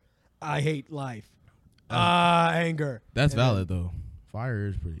 fire. I hate life. Anger. That's And valid though. Fire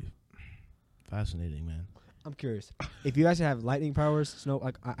is pretty fascinating, man. I'm curious. If you guys have lightning powers, snow,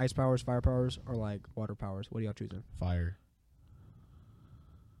 like ice powers, fire powers, or like water powers, what are y'all choosing? Fire.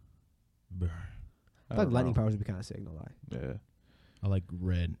 Brr. I feel like lightning powers would be kind of sick, no lie. Yeah. I like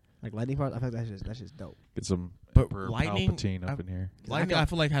red. Like lightning powers, I feel like that's just dope. Get some But Emperor lightning- Palpatine up in here. Lightning, I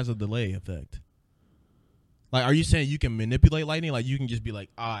feel like has a delay effect. Like, are you saying you can manipulate lightning? Like, you can just be like,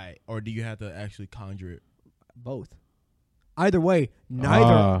 or do you have to actually conjure it? Both. Either way,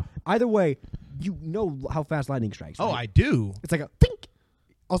 either way, you know how fast lightning strikes. Oh, right? I do. It's like a pink.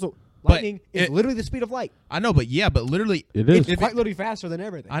 Also, But lightning is literally the speed of light. I know, but literally, It is. It's quite literally faster than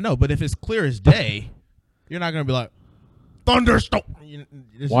everything. I know, but if it's clear as day, you're not gonna be like thunderstorm.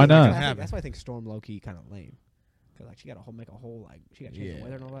 Why not? That's why I think Storm low key kind of lame. Because like she got to make a whole like she got to change the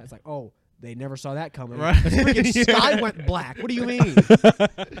weather and all that. It's like, oh, they never saw that coming. Right. The freaking sky went black. What do you mean?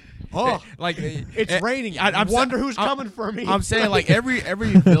 Oh, Like it's raining. I'm wonder who's coming for me. I'm saying like every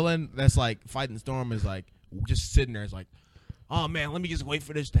villain that's like fighting Storm is like just sitting there. It's like, oh man, let me just wait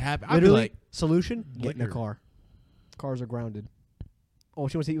for this to happen. I'd be Literally, like, solution: get in a liquor. car. Cars are grounded. Oh,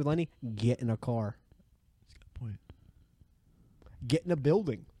 she wants to eat with Lenny? Get in a car. point. Get in a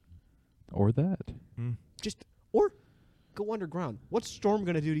building. Or that. Or go underground. What's Storm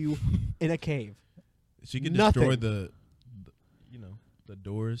gonna do to you in a cave? She could Nothing. destroy the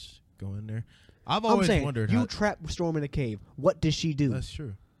doors. Go in there. I've I'm always saying wondered. you how, trap Storm in a cave. What does she do? That's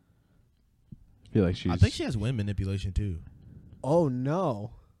true. I feel like she's. I think she has wind manipulation too. Oh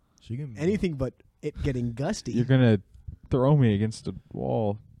no! She can Anything but it getting gusty. You're gonna throw me against a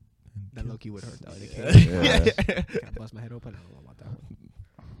wall. That low key would hurt though. In a cave. Yeah. Can I bust my head open? I don't know about that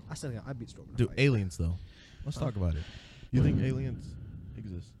one. I beat Storm. In a Do fight. aliens though? Let's talk about it. You think aliens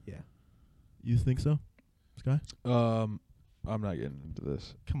exist? Yeah. You think so, Sky? I'm not getting into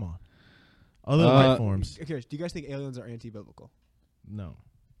this. Come on. Other life forms. I'm curious, do you guys think aliens are anti-biblical? No.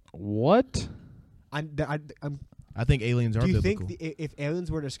 What? I'm I think aliens are do you biblical. think if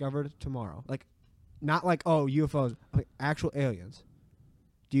aliens were discovered tomorrow, like not like UFOs, like actual aliens,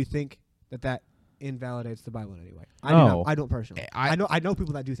 do you think that invalidates the Bible in any way? I do No. not. I don't personally. I know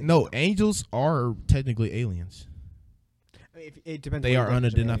people that do think no, so. angels are technically aliens. I mean, it depends. They on are what your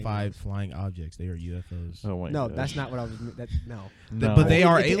definition of unidentified alien flying objects. They are UFOs. Oh my is. No, gosh. that's not what I was. No. No. But they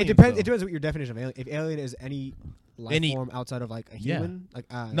are It aliens. depends. though. It depends what your definition of alien. If alien is any life form outside of like a Yeah. human, like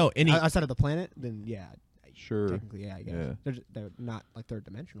No, any- outside of the planet, then yeah, Sure. technically, yeah, I guess. Yeah. They're not like third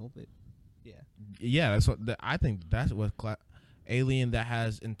dimensional, but yeah. Yeah, that's what I think. That's what alien that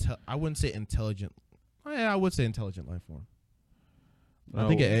has I wouldn't say intelligent. I would say intelligent life form. I No,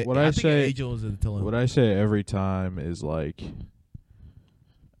 think I think an angel is intelligent. What I say every time is like,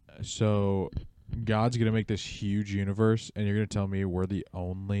 so God's gonna make this huge universe, and you're gonna tell me we're the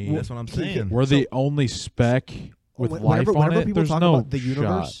only That's what I'm saying. we're the only speck with life on whenever it. people There's talk no about the shot.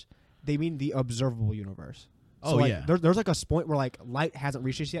 universe, they mean the observable universe. So Oh, like, yeah. There's like a point where like light hasn't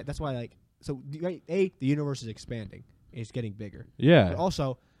reached us yet. That's why like the universe is expanding. It's getting bigger. Yeah. But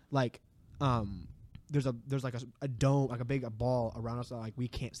also like there's like a dome, like a big ball around us that like we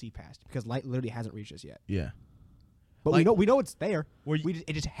can't see past because light literally hasn't reached us yet. Yeah. But Like- we know it's there. Were you,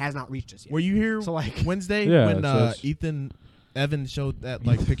 It just has not reached us yet. were you here So, like- Wednesday Yeah, when so it's- Evan showed that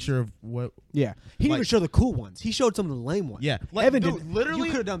like picture of what? Yeah, he didn't Like- even show the cool ones. He showed some of the lame ones. Yeah, Evan dude, did. literally. You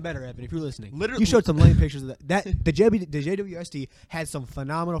could have done better, Evan, if you're listening. Literally- You showed some lame pictures of that. The JWST had some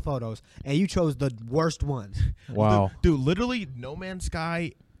phenomenal photos, and you chose the worst ones. Wow. Dude, literally, No Man's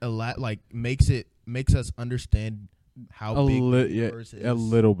Sky makes us understand how big the universe is. A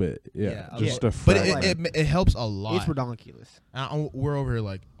little bit. Yeah. Just a But fraction. it helps a lot. It's ridiculous. We're over here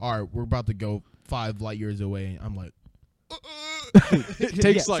like, all right, we're about to go 5 light years away. I'm like, It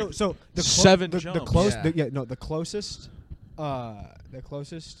takes so the 7 the jumps. close Yeah. the closest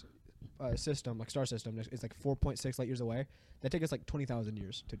system, like star system, is like 4.6 light years away. That takes us like 20,000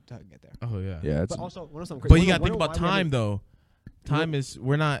 years to get there. oh yeah. Yeah. But also, what something But crazy? you gotta think about time though. Time is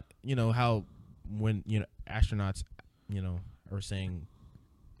we're not how when astronauts are saying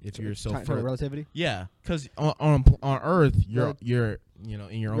if you're so time far relativity. yeah, because on Earth you're in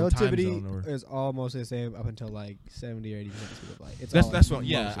your own Relativity time zone. is almost the same up until like 70 or 80% the speed of light. It's That's all what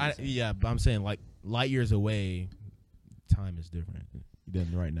mostly the same. but I'm saying like light years away, time is different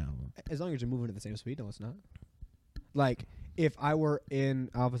than right now. As long as you're moving at the same speed, no, it's not. Like if I were in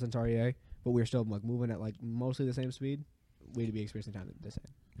Alpha Centauri A, but we were still like moving at like mostly the same speed, we'd be experiencing time the same.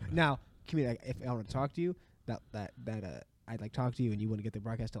 Right. Now, if I want to talk to you, I'd like talk to you, and you wouldn't get the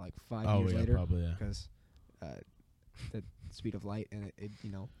broadcast till like 5 years later, probably because the speed of light and it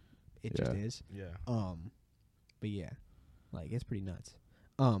just is. yeah. But yeah, like it's pretty nuts.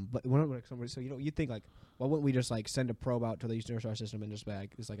 But when somebody, so you think like, why wouldn't we just like send a probe out to the Eastern Star System and just be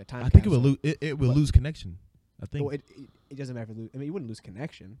like it's like a time? I think capsule? it will lose connection. I think. Well, it doesn't matter if it lose. I mean, you wouldn't lose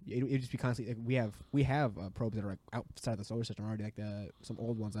connection. It'd just be constantly. Like, we have probes that are like outside of the solar system already, like some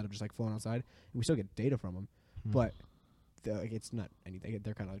old ones that have just like flown outside, and we still get data from them. But like, it's not anything.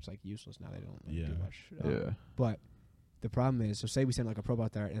 They're kind of just like useless now. They don't do much. But the problem is, so say we send like a probe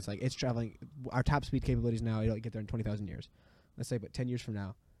out there, and it's like it's traveling. Our top speed capabilities now, it'll get there in 20,000 years. Let's say, but 10 years from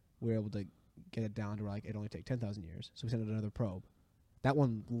now, we're able to get it down to where like it only take 10,000 years. So we send out another probe. That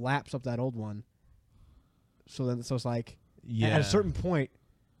one laps up that old one. So it's like at a certain point,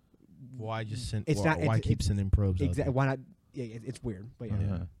 why just send? It's not. Why keep sending probes? Exactly. Why not? Yeah, it's weird. But yeah,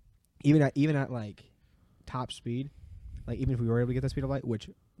 Uh-huh. even at like top speed, like even if we were able to get the speed of light, which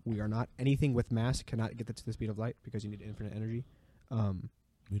we are not, anything with mass cannot get to the speed of light because you need infinite energy.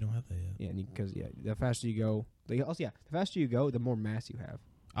 We don't have that yet. Yeah, because the faster you go, the faster you go, the more mass you have.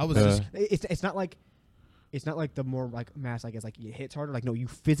 I was just It's not like the more like mass, like it's like it hits harder. Like no, you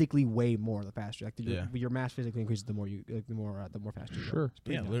physically weigh more the faster. Like your mass physically increases the more you the more faster you go. Sure.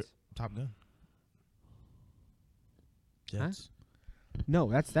 yeah, Top Gun. Jets. No,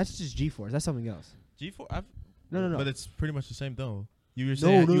 that's just G-force. That's something else. G4. No. But it's pretty much the same though. You were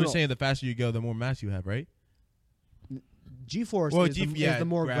saying No. saying the faster you go, the more mass you have, right? G-force is the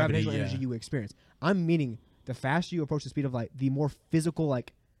more gravitational energy you experience. I'm meaning the faster you approach the speed of light, the more physical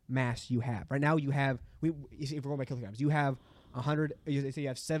like mass you have. Right now you have if we're going by kilograms, you have 100. They say you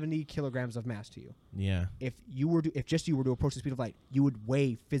have 70 kilograms of mass to you. Yeah. If you were to approach the speed of light, you would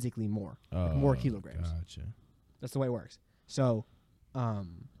weigh physically more, like more kilograms. Gotcha. That's the way it works. So, I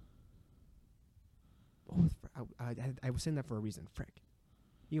was saying that for a reason. Frick,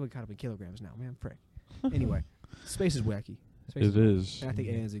 you got caught up in kilograms now, man. Frick. Anyway, space is wacky. It is. And I think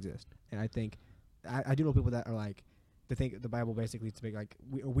aliens exist. And I think I do know people that are like, they think the Bible basically to make like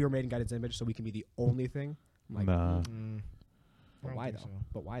we were made in God's image, so we can be the only thing. I'm like, Nah. But why though?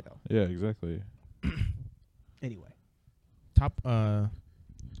 But why though? Yeah, exactly. Anyway,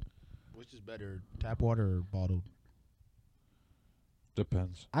 which is better, tap water or bottled?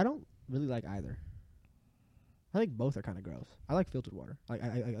 Depends. I don't really like either. I think both are kind of gross. I like filtered water. Like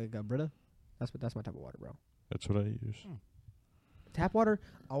I got Brita. That's my type of water, bro. That's what I use. Tap water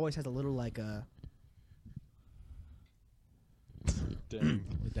always has a little like Dang.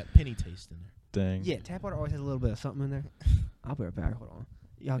 With that penny taste in there. Dang. yeah, tap water always has a little bit of something in there. I'll be right back. Hold on.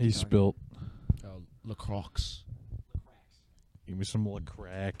 Y'all He keep talking. spilt. LaCroix. Give me some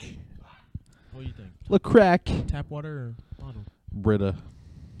LaCrack. What do you think? LaCrack. Tap water or bottled? Brita.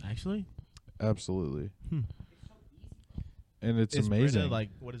 Actually? Absolutely. Hmm. And it's Is amazing. Brita, like,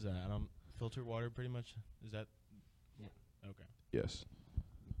 what is that? Filtered water, pretty much? Is that? Yeah. Okay. Yes.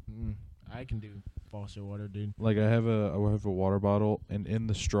 I can do faucet water, dude. Like I have a water bottle, and in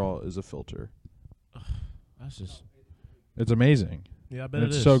the straw is a filter. That's just. It's amazing. Yeah, I bet And it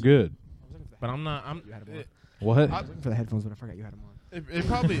is. it's so good. But I'm not. You had 'em on. What? I was looking for the headphones, but I forgot you had them on.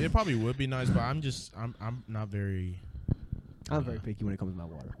 It probably would be nice, but I'm not very. I'm very picky when it comes to my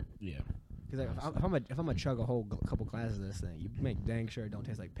water. Yeah. Because if I'm gonna chug a whole couple glasses of this thing, you make dang sure it don't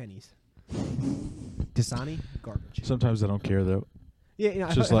taste like pennies. Dasani, garbage. Sometimes I don't care though. Yeah, you know,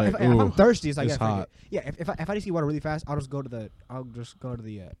 It's just if like, if I'm thirsty, it's like it's hot. If I just see water really fast, I'll just go to the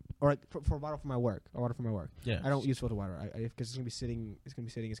or like for a bottle for my work. A water for my work. Yeah. I don't use filtered water because it's gonna be sitting. It's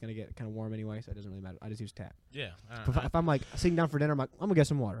gonna get kind of warm anyway, so it doesn't really matter. I just use tap. Yeah. If I'm like sitting down for dinner, I'm like, I'm gonna get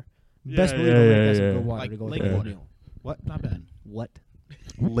some water. Yeah, Best believe yeah, I'm gonna yeah, get some yeah. good water Like to go lake with the water. meal. What? Not bad. What?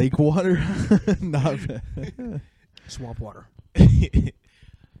 Lake water? Not bad. Swamp water.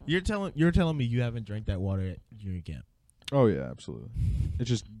 You're telling me you haven't drank that water at junior camp? Oh yeah, absolutely. It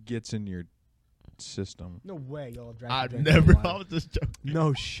just gets in your system. No way, y'all drank. I've drank never. that I water. was just joking.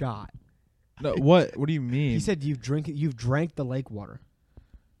 No shot. No, what? What do you mean? He said you've drank the lake water.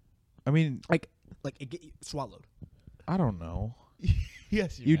 I mean, Like it get swallowed. I don't know.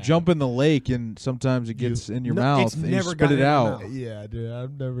 Yes, You jump in the lake and sometimes it gets in your No, mouth it's and you never spit gotten it in my out. mouth. Yeah,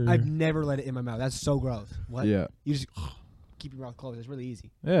 dude. I've never let it in my mouth. That's so gross. What? Yeah. You just keep your mouth closed. It's really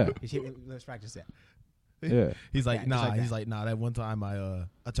easy. Yeah. Let's practice that. Yeah. He's like, Yeah, just nah. like he's that. like, nah. That one time I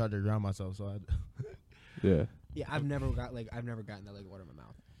tried to drown myself, so I. Yeah. Yeah, I've never gotten that lake water in my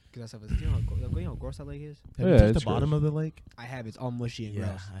mouth because that stuff is. You know how gross that lake is. Have Yeah, you touched it's the bottom gross. of the lake? I have. It's all mushy and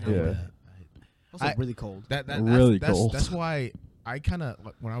gross. I Not hate Yeah. that. Also, I- really cold. That's Really that's, cold. That's why I kind of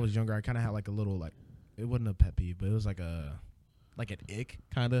when I was younger, I kind of had like a little like it wasn't a pet peeve, but it was like an ick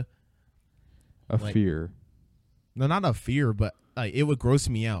kind of. A Like- fear. No, not a fear, but like it would gross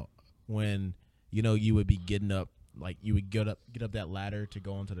me out when you would be getting up, like you would get up that ladder to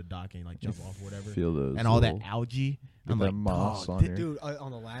go onto the dock and like jump off or whatever, Feel those. and all that little- algae. get I'm that like, moss dog, on here. Dude,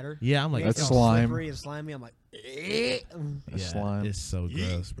 on the ladder. yeah, I'm like, That's it's oh, all slime. slippery and slimy. I'm like, yeah, slime. it's so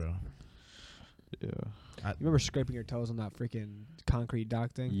gross, bro. Yeah. you remember scraping your toes on that freaking concrete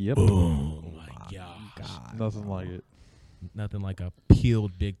dock thing? Yep. Oh my God. Nothing like it. Nothing like a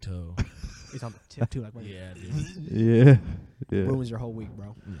peeled big toe. It's on the tip too. Like, Yeah, dude. Yeah. Yeah. ruins your whole week,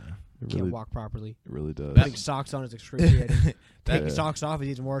 bro. Yeah. It Can't really, walk properly. it really does. Putting socks on is excruciating. Taking Yeah. socks off is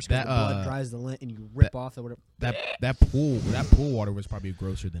even worse because That, the blood uh, dries the lint and you rip off the whatever. That pool water was probably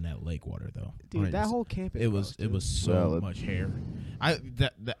grosser than that lake water though. Dude, Right, that whole camp is it gross, was dude. so Valid. much hair. I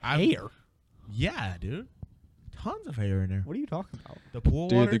hair. Yeah, dude. Tons of hair in there. What are you talking about? The pool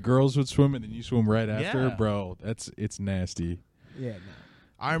Dude, water. the girls would swim and then you swim right after, Yeah. bro. It's nasty. Yeah, no.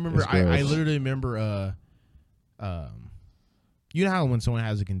 I remember. It's I gross. literally remember. You know how when someone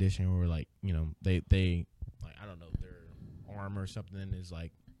has a condition where like they like I don't know their arm or something is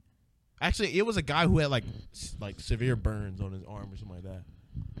like. Actually, it was a guy who had like severe burns on his arm or something like that.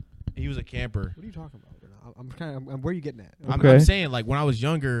 He was a camper. What are you talking about? I'm where are you getting at? I'm Okay. saying like when I was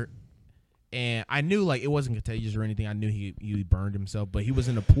younger, and I knew like it wasn't contagious or anything. I knew he burned himself, but he was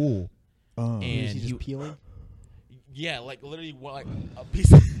in a pool. Oh. Is And he just peeling? Yeah, like literally, like a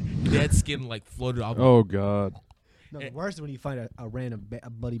piece of dead skin like floated off. Oh God. No, the worst is when you find a random a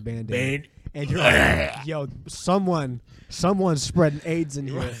bloody band-aid. And you're like, yo, someone's spreading AIDS in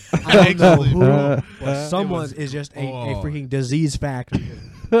here. I don't know who, but someone is just a freaking disease factory.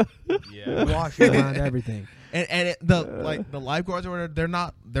 Yeah, Washing around everything. and the lifeguards or whatever,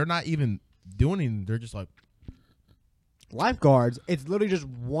 they're not even doing anything. They're just like Lifeguards, it's literally just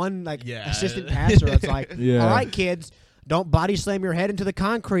one Yeah. assistant pastor. It's like, Yeah. all right, kids, don't body slam your head into the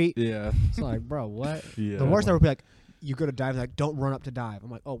concrete. Yeah. It's like, bro, what? Yeah. The worst ever would be like, you go to dive, like, don't run up to dive. I'm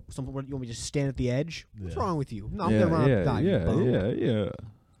like, oh, you want me to just stand at the edge? What's Yeah. wrong with you? No, I'm yeah, gonna run yeah, up to dive. yeah, you bum. yeah.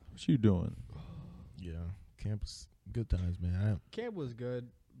 What you doing? yeah, campus good times, man. Camp was good,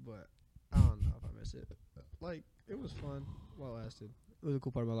 but I don't know if I miss it. Like, it was fun while it lasted. It was a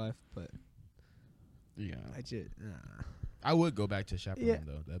cool part of my life, but I just, I would go back to chaperone Yeah.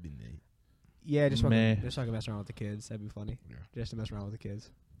 though. That'd be neat. yeah, just Meh. fucking, just fucking mess around with the kids. That'd be funny. Yeah. Just to mess around with the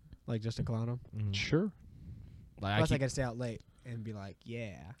kids, like just to clown them. Mm-hmm. Sure. Like Plus, I gotta stay out late and be like,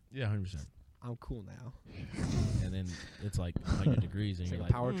 yeah, yeah, 100%. I'm cool now. And then it's like 100 degrees, and It's you're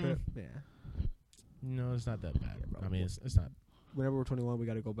like like, a power trip. Yeah. No, it's not that bad. Yeah, bro. I mean, it's not. Whenever we're 21, we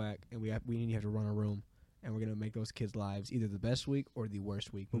got to go back and we have to run a room, and we're gonna make those kids' lives either the best week or the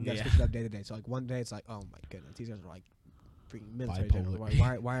worst week. But we got to Yeah. switch it up day to day. So like one day it's like, oh my goodness, these guys are like freaking military generals.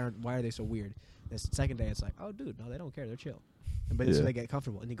 Bipolar. Why are they so weird? The second day it's like, oh dude, no, they don't care, they're chill. And but so Yeah. they get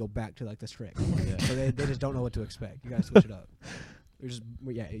comfortable and they go back to like the strict. Yeah. So they just don't know what to expect. You gotta switch it up.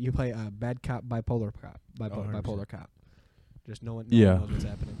 You play bad cop, bipolar cop, 100%. bipolar cop. Just no one Yeah. knows what's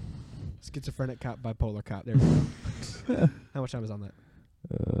happening. Schizophrenic cop, bipolar cop. There we go. How much time is on that?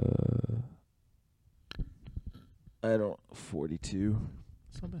 I don't. 42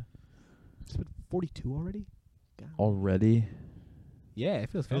 It's not bad. It's been 42 already. God. already. Yeah, it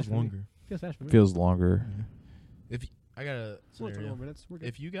feels fast. Feels longer. Feels fast for me. Feels longer. If I got a It's only 21 scenario, minutes. We're good.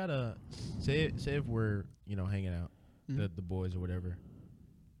 if you gotta say if we're hanging out, Mhm. the boys or whatever.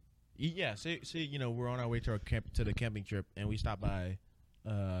 Yeah, say we're on our way to the camping trip and we stop by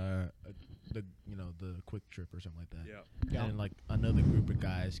the quick trip or something like that. Yeah. And like another group of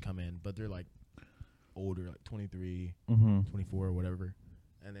guys come in, but they're like older, like 23, Mm-hmm. 24 or whatever.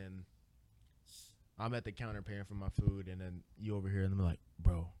 And then I'm at the counter paying for my food, and then you over here and I'm like,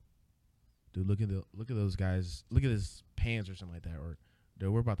 bro, dude, look at those guys, look at his pants or something like that, or dude,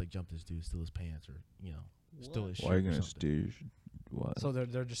 we're about to jump this dude, steal his pants, or Steal his Why are you shirt or gonna something. steal? What? So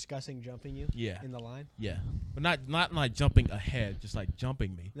they're discussing jumping you Yeah. in the line? Yeah. But not like jumping ahead, just like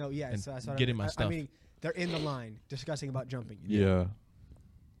jumping me. No, yeah. And So that's what getting I my mean. stuff. I mean, they're in the line discussing about jumping you. Yeah.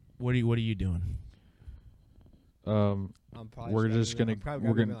 What are you doing? I'm probably We're just gonna-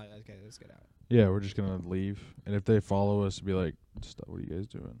 we're be gonna- like, okay, let's get out. Yeah, we're just gonna leave, and if they follow us, be like, "Stop! What are you guys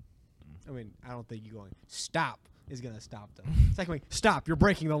doing?" I mean, I don't think you going stop is gonna stop them. It's like going stop. You're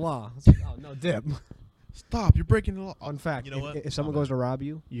breaking the law. It's like, oh no, dip. Stop! You're breaking the law. In fact, You know what? if someone My goes to rob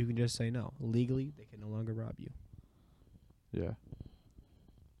you, you can just say no. Legally, they can no longer rob you. Yeah.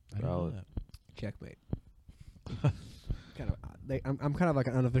 I didn't know Valid. that. Checkmate. I'm kind of like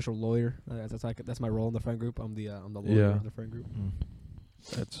an unofficial lawyer. That's my role in the friend group. I'm the lawyer Yeah. in the friend group. Mm.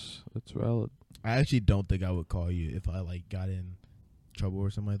 That's valid. I actually don't think I would call you if I like got in trouble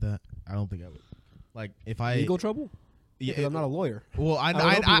or something like that. I don't think I would. Like if I Legal trouble? yeah, Because I'm not a lawyer. Well, I I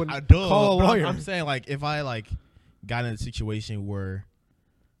hope you duh, wouldn't but call a lawyer. I'm saying like if I like got in a situation where,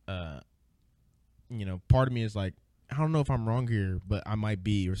 part of me is like I don't know if I'm wrong here, but I might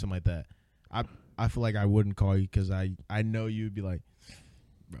be or something like that. I feel like I wouldn't call you because I know you'd be like,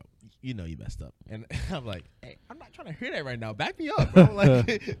 bro, you know you messed up, and I'm like, hey, I'm not trying to hear that right now. Back me up, bro.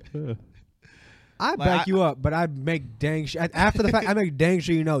 Like, I back you up, but I make dang after the fact. I make dang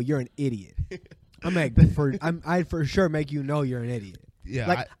sure you know you're an idiot. I for sure make you know you're an idiot. yeah,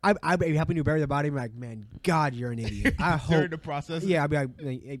 Like I be helping you bury the body. I'm like, man, God, you're an idiot. I during hope. the process. Yeah, I'd be like,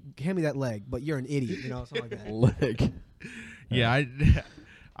 hey, hand me that leg, but you're an idiot. You know, something like that. Leg. Yeah,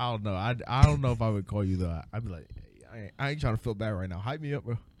 I don't know. I don't know if I would call you though. I'd be like, hey, I ain't trying to feel bad right now. Hype me up,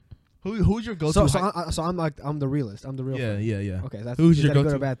 bro. Who's your go-to? So I'm like I'm the realist. I'm the real. yeah, friend. yeah, yeah. Okay, that's Who's is your that a good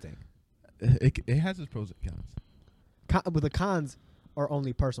go-to? or bad thing? It has its pros and cons. But the cons are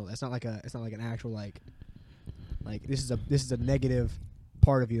only personal. It's not like an actual like this is a negative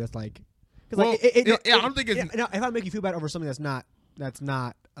part of you that's like. Well, I don't think it's. If I make you feel bad over something that's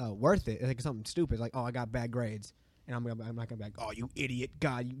not worth it, like something stupid, like oh I got bad grades, and I'm not gonna be like oh you idiot,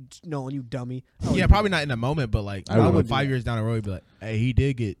 God you Nolan you dummy. Yeah, probably not in the moment, but like I would 5 years down the road, you'd be like, hey, he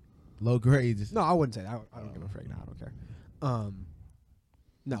did get low grades. No, I wouldn't say that. I don't give a frick. No, I don't care.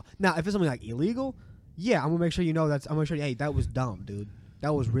 No. Now, if it's something like illegal, yeah, I'm gonna make sure you know I'm gonna show you. Hey, that was dumb, dude.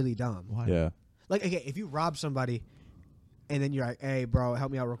 That was really dumb. Why? Yeah. Like, okay, if you rob somebody, and then you're like, hey, bro,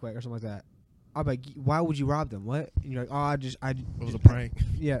 help me out real quick or something like that. I'm like, why would you rob them? What? And you're like, oh, It was a prank.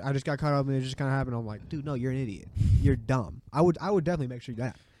 Yeah, I just got caught up and it just kind of happened. I'm like, dude, no, you're an idiot. You're dumb. I would definitely make sure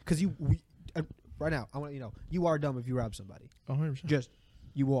that because right now I want you know you are dumb if you rob somebody. 100%. Just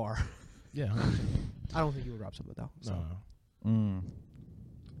you are. Yeah. 100%. I don't think you would rob someone though. So. No.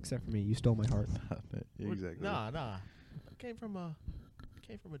 Except for me, you stole my heart. Exactly. Nah. It came from a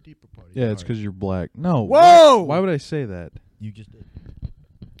deeper part. of Yeah, your it's heart. because you're black. No. Whoa! Why would I say that? You just did.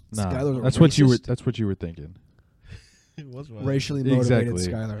 Nah. Skylar's a That's what you were. racist. That's what you were thinking. It was Racially motivated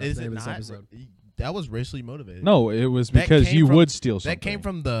Exactly. Skylar. Is Name it of this not? episode. That was racially motivated. No, it was That because came you from- would steal something. That came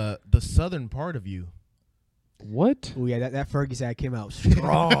from the southern part of you. What? Oh yeah, that Fergie side came out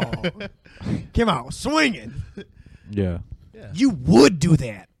strong. Came out swinging. Yeah. Yeah. You would do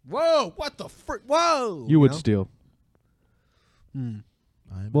that. Whoa! What the frick? Whoa! You would know? steal.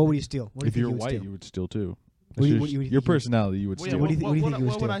 What would you steal? What do If you you're think white, steal? you would steal too. What That's do you- your what do you your think you- personality, you would Well, steal. What do you think you would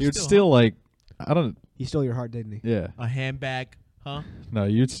what steal? would I You'd steal, steal like, I don't. He stole your heart, didn't he? Yeah. A handbag, huh? No,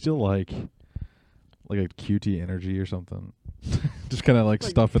 you'd steal like a QT energy or something. Just kind of like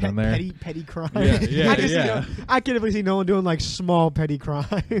stuff it in there. Petty crime. Yeah, I can see yeah. I can definitely see no one doing like small petty crime.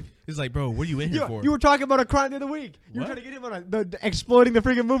 It's like, bro, what are you in here for? You were talking about a crime the other week. You were What? trying to get him on the exploiting the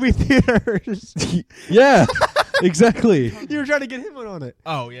freaking movie theaters. Yeah, exactly. You were trying to get him on it.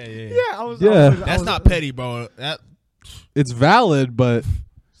 Oh yeah. Yeah, I was. Yeah. I was- I That's was- not petty, bro. That It's valid, but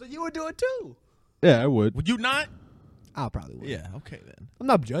So you would do it too. yeah, I would. would you not? I probably would. Yeah. Okay then. I'm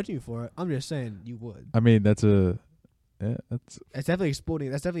not judging you for it. I'm just saying you would. I mean, that's a. Yeah, that's It's definitely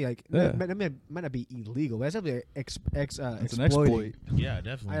exploiting. That's definitely like Yeah. that might not be illegal, but it's definitely it's an exploiting. exploit. Yeah, I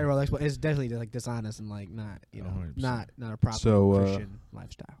definitely. don't know, it's definitely like dishonest and like not 100%. not a proper So, Christian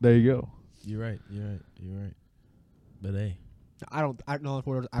lifestyle. There you go. You're right. But hey, I don't think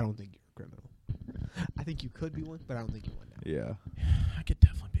you're a criminal. I think you could be one, but I don't think you would now. Yeah, I could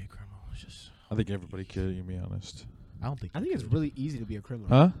definitely be a criminal. It's just I think everybody could. You be honest. I don't think. I you think it's could. really easy to be a criminal.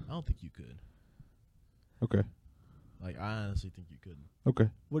 Huh? I don't think you could. Okay. Like I honestly think you could. Okay.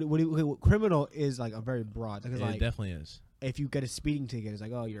 What criminal is like a very broad. Because It like definitely is. if you get a speeding ticket, it's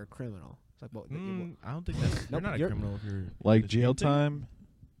like oh you're a criminal. It's like well, I don't think that's. You're Nope, not a you're- criminal if you're Like the jail speeding ticket. time.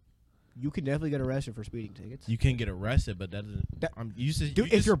 you can definitely get arrested for speeding tickets. You can get arrested, but that doesn't. That- you said. Dude, you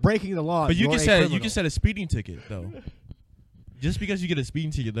if just- you're breaking the law, But you you're can a set. You criminal. can set a speeding ticket though. Just because you get a speeding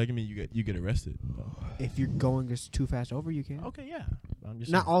ticket doesn't mean you get arrested. If you're going just too fast over, you can. Okay, yeah. I'm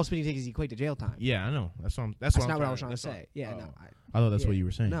just Not saying. all speeding tickets equate to jail time. Yeah, I know. That's That's not what I was trying to say. Yeah, no. I thought that's yeah. what you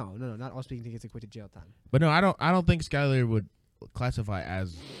were saying. No, not all speeding tickets equate to jail time. But no, I don't think Skyler would classify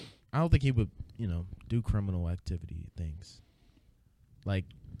as. I don't think he would, do criminal activity things, like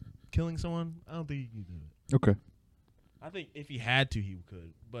killing someone. I don't think he could do it. Okay. I think if he had to, he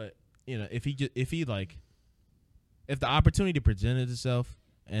could. But if the opportunity presented itself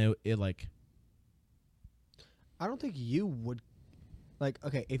and it like, I don't think you would. Like,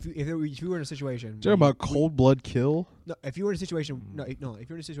 okay, if you were in a situation, Talking about cold blood kill. no, if you were in a situation, if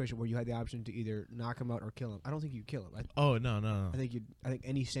you're in a situation where you had the option to either knock him out or kill him, I don't think you'd kill him. no. I think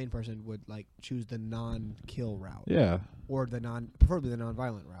any sane person would like choose the non-kill route. Yeah. Or preferably the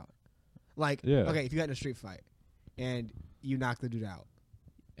non-violent route. Like, Yeah. okay, if you got in a street fight and you knock the dude out,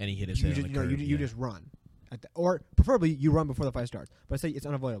 And he hit his you head just on the curb, you just run, or preferably you run before the fight starts. But I say it's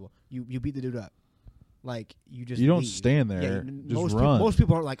unavoidable. You beat the dude up, like you don't leave. Stand there. Just run. Most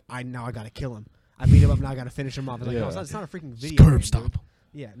people aren't like, I gotta kill him. I beat him up, now I gotta finish him off. It's like, no, it's not a freaking video. curb game, stop. dude.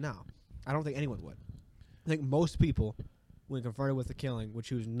 Yeah, no, I don't think anyone would. I think most people, when confronted with a killing, would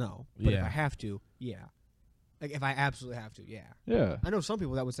choose no. But if Yeah. I have to, yeah. Like if I absolutely have to, yeah. Yeah. I know some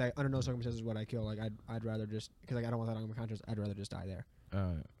people that would say, under no circumstances would I kill. Like I'd rather just, because like I don't want that on my conscience. I'd rather just die there.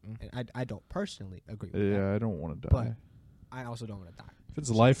 And I don't personally agree with that. Yeah, I don't want to die. But I also don't want to die. If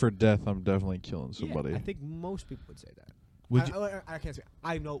it's life or death, I'm definitely killing somebody. Yeah, I think most people would say that. Would you? I can't say.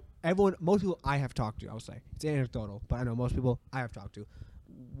 I know most people I have talked to, I would say. It's anecdotal, but I know most people I have talked to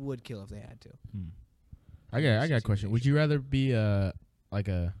would kill if they had to. I got a question. Would you rather be like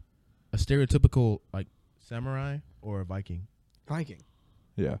a stereotypical like samurai or a Viking? Viking.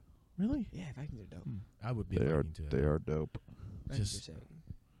 Yeah. Really? Yeah, Vikings are dope. I would be They a are. Viking too. They are dope. Vikings Just- are sick.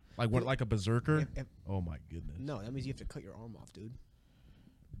 Like what? Like a berserker? If- Oh my goodness. no, that means you have to cut your arm off, dude.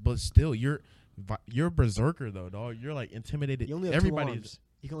 But still, you're a berserker though, dog. You're like intimidated. You only have Everybody two arms.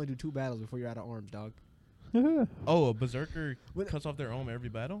 You can only do 2 battles before you're out of arms, dog. Oh, a berserker When- cuts off their arm every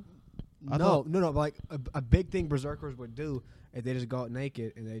battle? No. But like a big thing berserkers would do is they just go out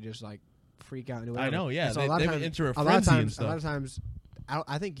naked and they just like freak out and do whatever. I know, yeah. And so they a lot of would times, enter a a lot of frenzy and times, stuff. a lot of times,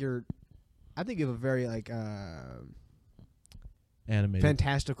 I think you have a very like Animated.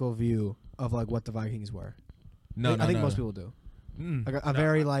 fantastical view of like what the Vikings were. No, I think most people do. Like a No,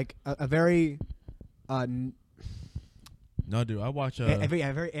 very like a very No, dude. I watch. a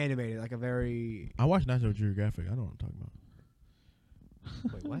very animated, like a very I watch National Geographic. I know what I'm talking about.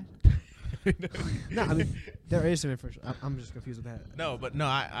 wait what? No, I mean there is some information. I'm just confused with that. No, but no,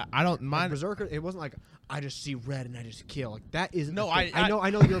 I don't Like mind. Berserker, it wasn't like I just see red and I just kill. Like that isn't. No, a thing. I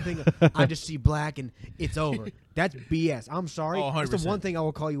know you're being. I just see black and it's over. That's BS. I'm sorry. Oh, That's the 100%. one thing I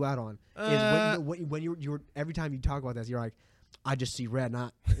will call you out on is when you're every time you talk about this, you're like, I just see red.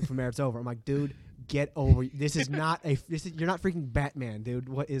 Not from there, it's over. I'm like, dude, get over. This is not you're not freaking Batman, dude.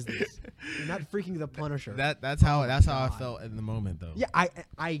 What is this? You're not freaking the Punisher. That's how I God. felt in the moment though. Yeah,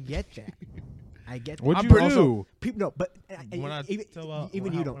 I get that. I get that. What'd I'm you Also, do? no, but When I even, tell about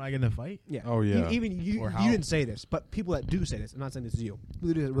even how- you don't. when I get in a fight. Yeah. Oh, yeah. Even you Or how. didn't say this, but people that do say this, I'm not saying this is you. People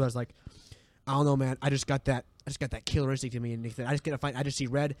that do this, realize like, I don't know, man. I just got that killer instinct in me, and I just get a fight. I just see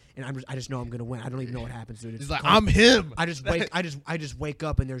red, and I just know I'm gonna win. I don't even know what happens, dude. It's like I'm him. I just wake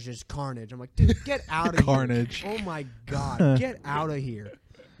up and there's just carnage. I'm like, dude, get out of Carnage. here. Oh my god, get out of here.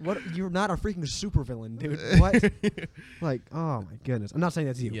 What? You're not a freaking supervillain, dude. What? Like, oh my goodness. I'm not saying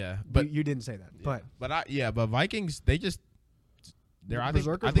that's you. Yeah, but you didn't say that. But but Vikings they just I think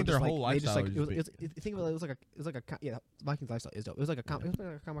Berserkers their were just whole like, they just lifestyle like is think of it, it was like a yeah. Vikings lifestyle is dope. It was like a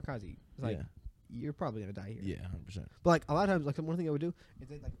kamikaze. It's like yeah, you're probably gonna die here. yeah, 100%. But like a lot of times, like one thing I would do is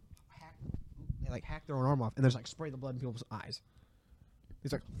they hack their own arm off and there's like spray the blood in people's eyes.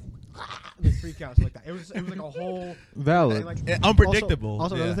 It's like and they freak out like that. It was like a whole Valid. and, like, Unpredictable.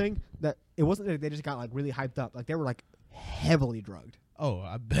 Also, yeah. another thing that it wasn't that they just got like really hyped up. Like they were like heavily drugged, Oh,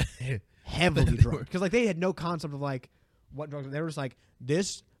 I bet. heavily They drugged were. because like they had no concept of like what drugs. They were just like,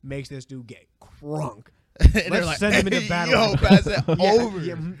 this makes this dude get crunk. And they're Let's like, send him into "Hey, battle." Yo, pass that Yeah, over.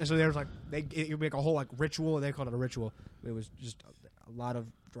 yeah, and so there was like it would make a whole like ritual. They called it a ritual. It was just a lot of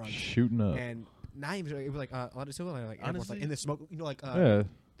drugs Shooting up. and not even. It was like a lot of still like everyone's, Honestly- like in the smoke. You know, like Yeah.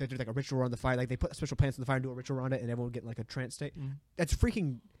 they do like a ritual around the fire. Like they put special plants in the fire and do a ritual around it, and everyone would get in like a trance state. Mm. That's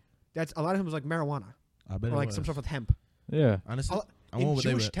freaking. That's a lot of them was like marijuana I bet or it like was. some stuff with hemp. Yeah. Honestly, I In wonder what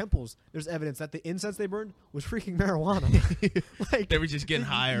they Jewish were. temples, there's evidence that the incense they burned was freaking marijuana. Like They were just getting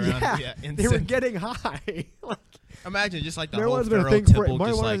high around. Yeah, Yeah, they were incense. getting high. Like, Imagine just like the whole marijuana's been a Pharaoh thing for temple.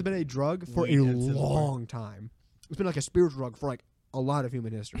 Just marijuana like, has been a drug for a weed incense long time. It's been like a spiritual drug for like a lot of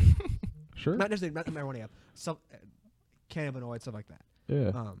human history. Sure. Not necessarily not marijuana. cannabinoids, stuff like that.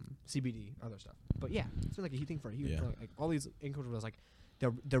 Yeah. CBD, other stuff. But yeah, it's like a huge thing for a huge. Yeah. For like all these in culture was like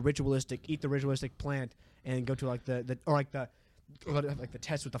the ritualistic, eat the ritualistic plant and go to like the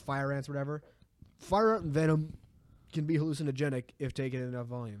test with the fire ants, whatever. Fire ant venom can be hallucinogenic if taken in enough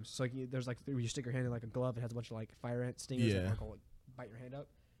volumes. So like there's like you stick your hand in like a glove, it has a bunch of like fire ant stingers that like bite your hand up.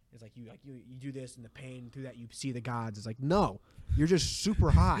 It's like you do this and the pain through that you see the gods. It's like no, you're just super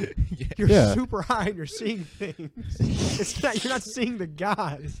high. You're super high and you're seeing things. You're not seeing the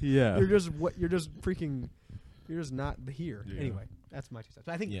gods. Yeah. You're just not here. Yeah. Anyway, that's my 2 cents.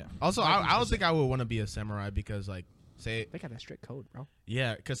 I think. Yeah. Also, I don't think I would want to be a samurai because like say they got that strict code, bro.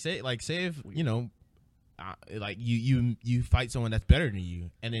 Yeah, because say if you know. Like you fight someone that's better than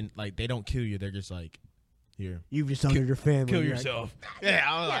you, and then like they don't kill you, they're just like, here, you've dishonored your family. Kill yourself. Like,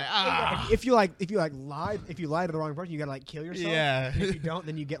 I was like, ah. If you lie to the wrong person, you gotta like kill yourself. Yeah. And if you don't,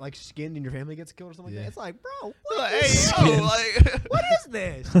 then you get like skinned and your family gets killed or something like that. It's like, bro, what is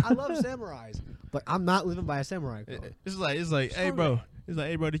this? I love samurais, but I'm not living by a samurai code. It's like, hey bro,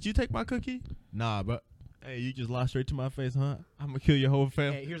 did you take my cookie? Nah, but. Hey, you just lied straight to my face, huh? I'm gonna kill your whole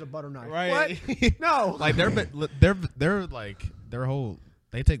family. Hey, here's a butter knife. Right? What? No. Like they're like their whole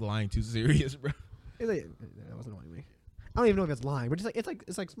they take lying too serious, bro. That wasn't annoying me. I don't even know if it's lying, but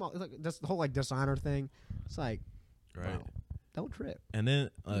it's like small. It's like this the whole like dishonor thing. It's like, right? Bro, don't trip. And then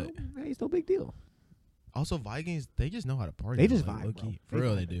hey, it's no big deal. Also, Vikings they just know how to party. They just vibe, bro. For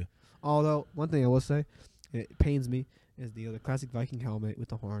real, they do. Although one thing I will say, it pains me. Is the classic Viking helmet with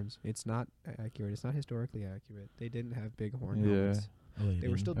the horns. It's not accurate. It's not historically accurate. They didn't have big horn helmets. They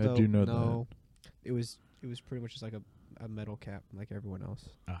were still dope. I do know that. It was pretty much just like a metal cap like everyone else.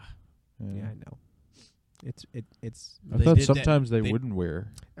 Yeah, I know. It's. I thought sometimes they wouldn't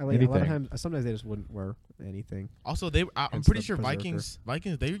wear anything. A lot of times, sometimes they just wouldn't wear anything. Also, I'm pretty sure Vikings,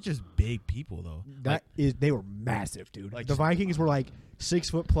 they were just big people though. They were massive, dude. Like the Vikings were like 6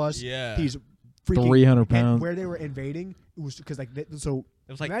 foot plus. Yeah. These 300 pounds. And where they were invading, it was because like so.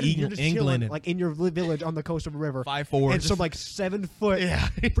 It was like England, chilling, like in your village on the coast of a river. 5'4", and some like 7 foot,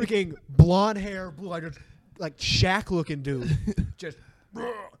 freaking blonde hair, blue eyed, like Shaq looking dude, just,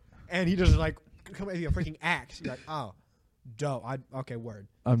 and he just like come with a freaking axe. You're like, oh, dope. Okay, word.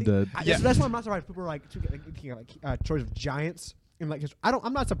 I'm dead. So that's why I'm not surprised. People are like choice of giants, and like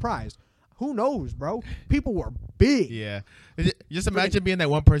I'm not surprised. Who knows, bro? People were big. Yeah. Just imagine being that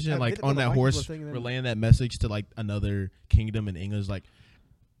one person like on that horse relaying that message to like another kingdom in England. Like,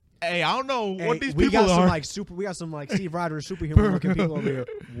 hey, I don't know what these people are. We got some like Steve Rogers superhuman looking people over here.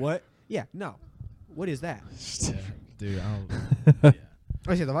 What? Yeah, no. What is that? Yeah, dude, I don't.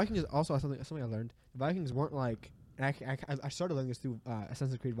 I say the Vikings also something I learned. The Vikings weren't like. I started learning this through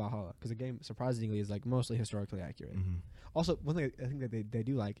Assassin's Creed Valhalla because the game surprisingly is like mostly historically accurate. Mm-hmm. Also, one thing I think that they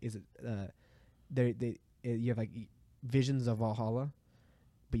do like is you have like visions of Valhalla,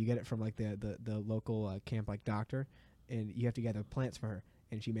 but you get it from like the local camp like doctor, and you have to gather plants for her,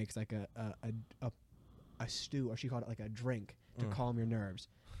 and she makes like a stew, or she called it like a drink to calm your nerves,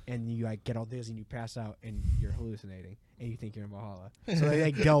 and you like get all dizzy and you pass out and you're hallucinating and you think you're in Valhalla. So they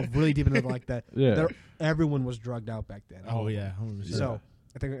like delve really deep into like that. Yeah. Everyone was drugged out back then. Oh yeah, 100%. So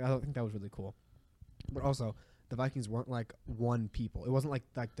I think that was really cool, but also. The Vikings weren't like one people. It wasn't like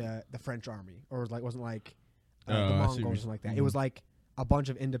the French army, or it wasn't like the Mongols or something like that. Mm-hmm. It was like a bunch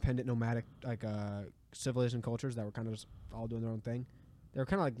of independent nomadic like civilization cultures that were kind of just all doing their own thing. They were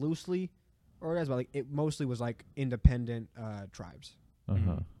kind of like loosely organized, but like it mostly was like independent tribes.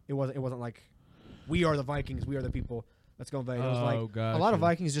 Uh-huh. It wasn't like we are the Vikings, we are the people. Let's go invade. It was like gotcha. A lot of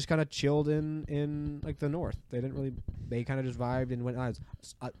Vikings just kind of chilled in like the north. They kind of just vibed and went on.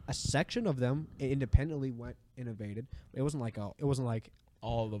 A section of them independently went and invaded. It wasn't like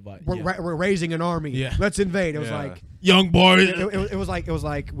all the Vikings. We're raising an army. Yeah. Let's invade. It was like young boys. It was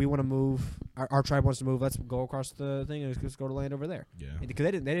like we want to move. Our tribe wants to move. Let's go across the thing and just go to land over there. Yeah. Because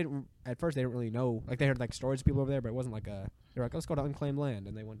they didn't at first they didn't really know. Like they heard like stories of people over there, but it wasn't like they were like, let's go to unclaimed land,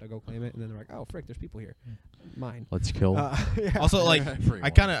 and they went to go claim it, and then they're like, oh frick, there's people here. Mine. Let's kill. Yeah. Also, like I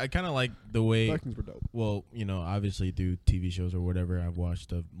kind of like the way. Vikings were dope. Well, obviously through TV shows or whatever, I've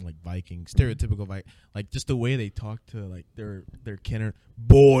watched of like Vikings, stereotypical like just the way they talk to like their Kenner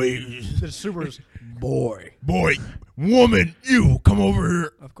boys. The supers, boy, woman, you come over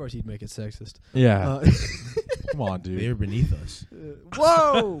here. Of course, he'd make it sexist. Yeah. Come on, dude. They're beneath us.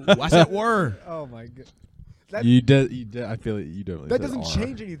 Whoa! Watch that word. Oh my god. I feel like you definitely. That doesn't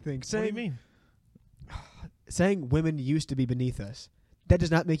change anything. What do you mean? Saying women used to be beneath us, that does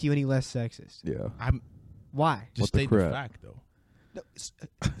not make you any less sexist. Yeah. I'm Why? just state the fact though.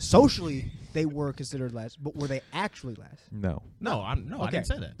 Socially, they were considered less, but were they actually less? No. No, I didn't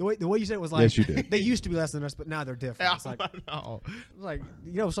say that. The way you said it was like, Yes, you did. They used to be less than us, but now they're different. It's like, No. like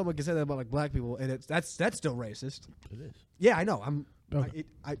someone can say that about like black people, and that's still racist. It is. Yeah, I know. Okay.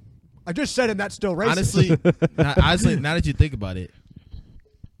 I just said, and that's still racist. Honestly, now that you think about it,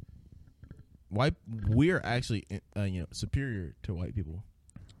 we're actually superior to white people.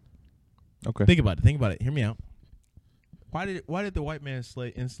 Okay. Think about it. Hear me out. Why did the white man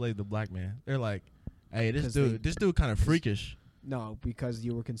enslave the black man? They're like, hey, this dude kind of freakish. No, because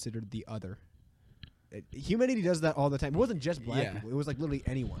you were considered the other. Humanity does that all the time. It wasn't just black people. It was like literally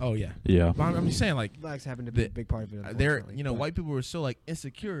anyone. Oh yeah. Yeah. But I'm just saying, like, Blacks happen to be a big part of it. they're unfortunately, but white people were so like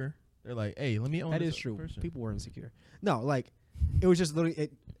insecure. They're like, hey, let me own that this is true. person. People were insecure. No, like it was just literally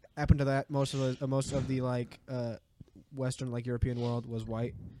it happened to that most of the like Western like European world was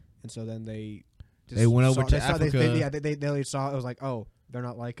white, and so then they went over to Africa. They saw it was like, oh, they're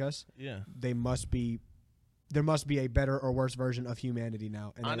not like us. Yeah. There must be a better or worse version of humanity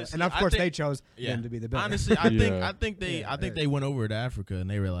now, and, Honestly, and of course they chose Yeah. them to be the better. Honestly, I think Yeah. they went over to Africa and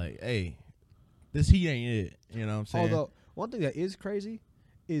they were like, hey, this heat ain't it. You know what I'm saying? Although one thing that is crazy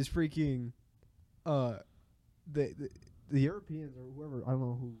is freaking the Europeans or whoever, I don't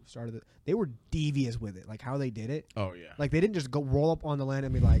know who started it, they were devious with it, like how they did it. Oh yeah. Like they didn't just go roll up on the land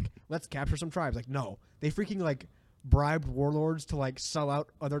and be like, let's capture some tribes. Like no, they freaking like bribed warlords to like sell out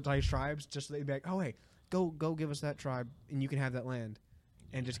other tribes just so they'd be like, oh hey, go give us that tribe and you can have that land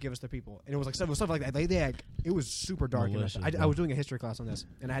and just give us the people. And it was like stuff like that. It was super dark. I was doing a history class on this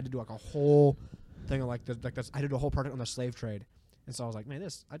and I had to do like a whole thing on I had to do a whole project on the slave trade. And so I was like, man,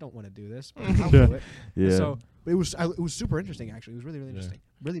 I don't want to do this, but I'll do it. Yeah. And so but it was super interesting actually. It was really, really interesting.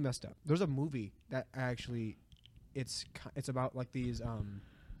 Really messed up. There's a movie that actually it's about like these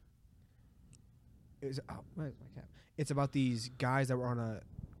where's my cap? It's about these guys that were on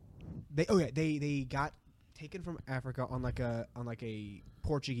they got taken from Africa on like a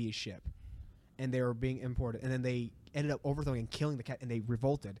Portuguese ship, and they were being imported, and then they ended up overthrowing and killing the captain, and they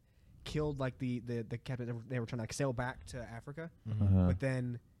revolted, killed like the captain. They were trying to like sail back to Africa, but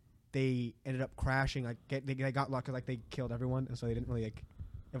then they ended up crashing. Like they got lucky because like they killed everyone, and so they didn't really like.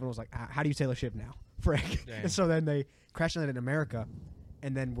 Everyone was like, how do you sail a ship now, frick? And so then they crashed landed in America,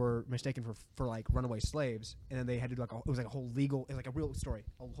 and then were mistaken for like runaway slaves, and then they had to do like it was like a whole legal, it was like a real story,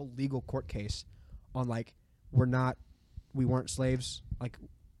 a whole legal court case on like we weren't slaves, like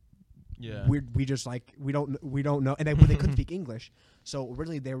we just like we don't know, and they couldn't speak English, so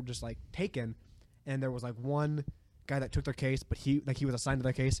originally they were just like taken, and there was like one guy that took their case, but he was assigned to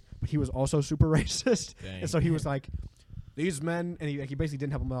their case, but he was also super racist. Dang. And so he was like these men, and he basically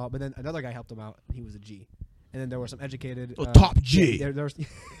didn't help him out, but then another guy helped him out, and he was a G. And then there were some educated top G. There was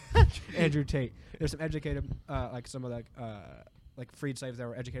Andrew Tate. There's some educated like some of the like freed slaves that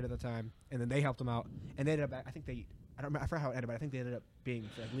were educated at the time, and then they helped them out, and they ended up I forgot how it ended, but I think they ended up being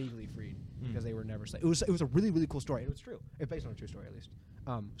like legally freed because they were never slaves. It was a really, really cool story. It was true. It's based on a true story at least.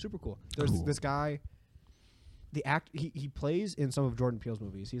 Super cool. There's this guy. He plays in some of Jordan Peele's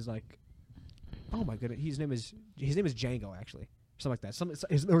movies. He's like, oh my goodness, his name is Django actually, something like that.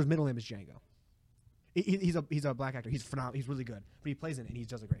 His middle name is Django. He's a black actor. He's phenomenal. He's really good, but he plays in it and he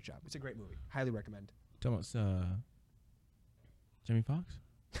does a great job. It's a great movie. Highly recommend. Talking about Jamie Foxx?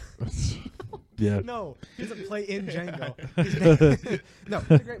 Yeah. No, he doesn't play in Django. No,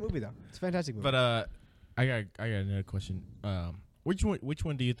 it's a great movie though. It's a fantastic movie. But I got another question. Which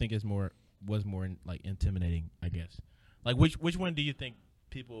one do you think was more like intimidating? I guess. Like which one do you think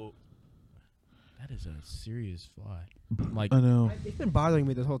people? That is a serious fly. Like I know. It's been bothering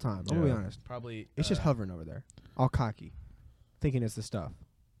me this whole time. I'm gonna be honest. Probably. It's just hovering over there, all cocky, thinking it's the stuff.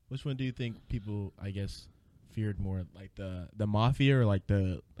 Which one do you think people, I guess, feared more, like the mafia or like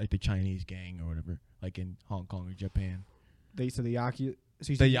the Chinese gang or whatever, like in Hong Kong or Japan? The Yakuza.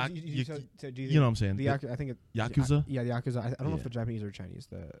 You know what I'm saying? I think Yakuza. The Yakuza. I don't know if Yeah. the Japanese or Chinese.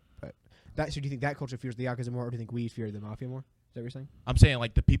 But so do you think that culture fears the Yakuza more, or do you think we fear the mafia more? Is that what you're saying? I'm saying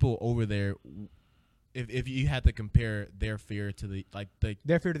like the people over there. If you had to compare their fear to the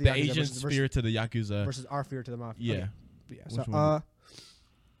Their fear to the the Yakuza Asians' fear to the Yakuza versus our fear to the mafia. Yeah. Okay. Yeah. Which So one?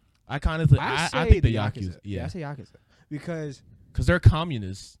 I kind of think I think the Yakuza. Yeah, Yeah, I say Yakuza because they're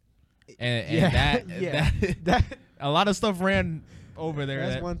communists, and that a lot of stuff ran over there.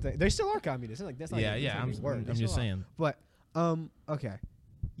 That's one thing. They still are communists. Like that's not I'm just saying. But okay,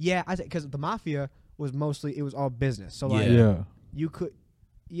 yeah, I because the mafia was mostly it was all business. So like Yeah. you could.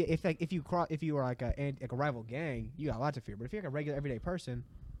 Yeah, if you were like a rival gang, you got a lot to fear. But if you're like a regular everyday person,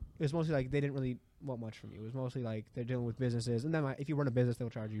 it was mostly like they didn't really want much from you. It was mostly like they're dealing with businesses, and then if you run a business, they'll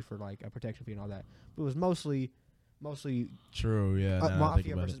charge you for like a protection fee and all that. But it was mostly mostly True. Yeah. now that I think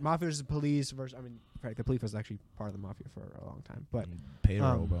mafia about versus it. mafia versus police versus. I mean, in fact, the police was actually part of the mafia for a long time, but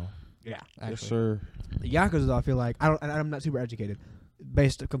Payroll, bro. yeah, Yes, actually. sir. The Yakuza, though, I feel like I'm not super educated,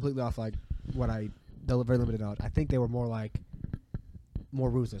 based completely off like what the very limited knowledge. I think they were more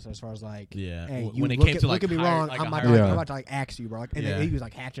ruthless as far as like, Yeah. hey, When you it look came at, to look like at me higher- wrong, like a I'm about higher- to Yeah. I'm about to like axe you, bro. Like, and Yeah. they use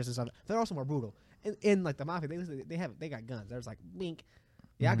like hatchets and stuff. They're also more brutal. In like the mafia, they got guns. There's like wink.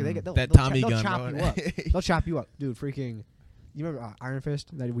 Yeah, Mhm. they'll That they'll Tommy they'll gun, chop bro. you up. They'll chop you up, dude. Freaking. You remember Iron Fist?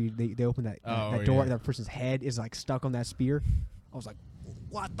 That they opened that Oh, that door. yeah. That person's head is like stuck on that spear. I was like,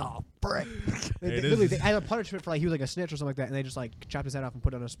 what the frick? It Literally, is- they had a punishment for like he was like a snitch or something like that, and they just like chopped his head off and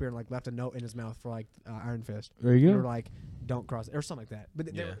put it on a spear and like left a note in his mouth for like Iron Fist. There you They go. were like, don't cross it or something like that.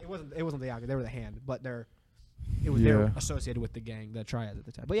 But Yeah. it wasn't the Yakuza. They were the hand, but they were Yeah. associated with the gang, the triads at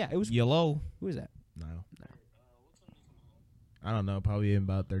the time. But yeah, it was. Yellow. Who is that? No. I don't know. Probably in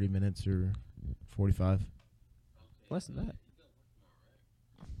about 30 minutes or 45. Less than that.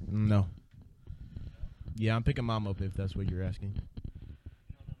 No. Yeah, I'm picking mom up if that's what you're asking.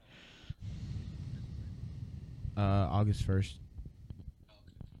 August 1st.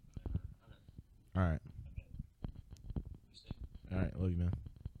 All right. All right. Love you, man.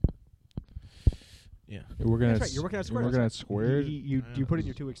 Yeah. You're working That's at right. You're working at Square. You're working at Square. You put in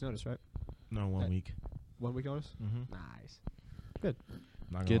your 2 weeks notice, right? No, 1 That- week. 1 week notice. Mm-hmm. Nice.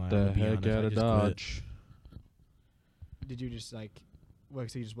 Get the heck out of Dodge. Did you just like? Well,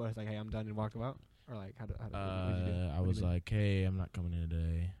 so you just was like, hey, I'm done and walked out, or like, what did you do? I What do was you mean? like, hey, I'm not coming in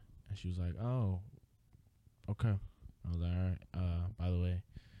today. And she was like, oh, okay. I was like, all right. By the way,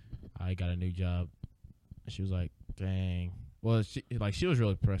 I got a new job. And she was like, dang. Well, she was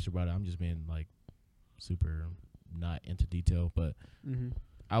really pressed about it. I'm just being like super not into detail, but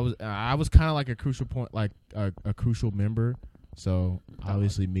I was kind of like a crucial point, like a crucial member. So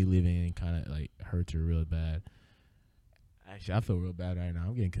obviously me leaving kind of like hurts her really bad. Actually, I feel real bad right now.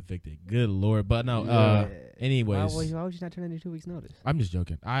 I'm getting convicted. Good Lord. But no, anyways. Why would you not turn in your 2 weeks notice? I'm just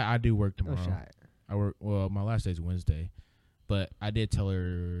joking. I do work No tomorrow. shot. I work, well, my last day's Wednesday. But I did tell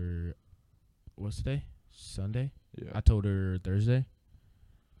her, what's today? Sunday? Yeah. I told her Thursday.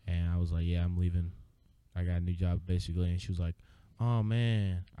 And I was like, yeah, I'm leaving. I got a new job, basically. And she was like, oh,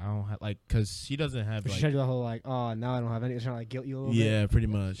 man. I don't have, like, because she doesn't have, She like. said the whole like, oh, now I don't have any. It's trying to like guilt you a little bit. Yeah, pretty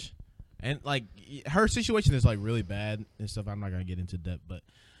much. And like her situation is like really bad and stuff. I'm not gonna get into depth, but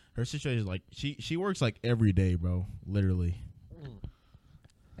her situation is like she works like every day, bro, literally.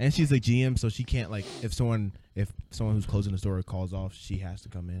 And she's a GM, so she can't like if someone who's closing the store calls off, she has to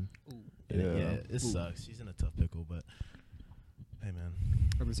come in. And Yeah. it sucks. She's in a tough pickle, but hey, man,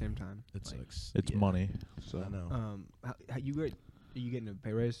 At the same time, it like, sucks. It's Yeah. money. So I know. how you get? Are you getting a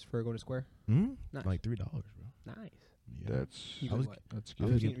pay raise for going to Square? Hmm? Nice. Like $3, bro. Nice. Yeah. that's You I was- get what? that's Oh,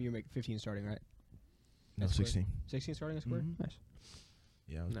 good. 15, you make 15 starting, right? No, That's 16. 16 starting at Square. Mhm. Nice.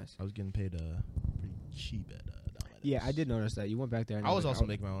 Yeah, Nice. I was getting paid pretty cheap at Yeah, I did notice that you went back there. And I was like, also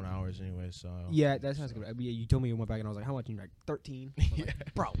making my own hours anyway, so Yeah, that sounds good. I mean, you told me you went back, and I was like, "How much?" And you're like, 13. I was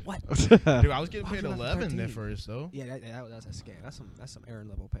like, bro, what? Dude, I was getting Why'd paid you not for 11 at 13? first, though. Yeah, that's a scam. That's some Aaron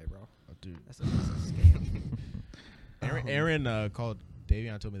level pay, bro. Oh, dude. That's a scam. Aaron called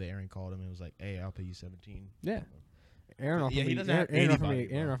Davion. Told me that Aaron called him and was like, "Hey, I'll pay you 17." Yeah. Aaron offered Yeah, he me. doesn't have Aaron offered anybody,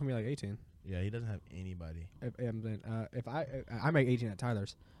 me. Aaron bro. offered me like 18. Yeah, he doesn't have anybody. If I make 18 at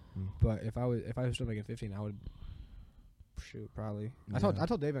Tyler's, but if I was still making 15, I would shoot probably. I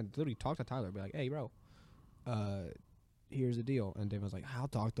told David literally talk to Tyler, be like, hey bro, here's the deal, and David was like, I'll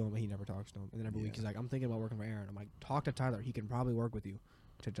talk to him, and he never talks to him, and then every week he's like, I'm thinking about working for Aaron. I'm like, talk to Tyler, he can probably work with you.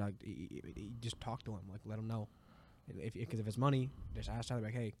 To like, just talk to him, like let him know. Because if it's money, just ask Tyler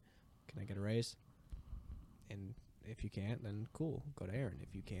like, hey, can I get a raise? And if you can't, then cool, go to Aaron.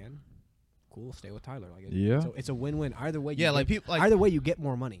 If you can, cool, stay with Tyler. Like, Yeah. So it's a win-win either way. Yeah, like people like either way, you get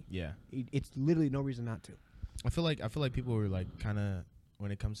more money. yeah. It's literally no reason not to. I feel like people were like kind of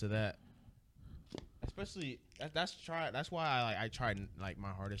when it comes to that, especially that's why I tried like my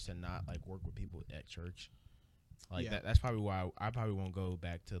hardest to not like work with people at church. Like Yeah. that's probably why I probably won't go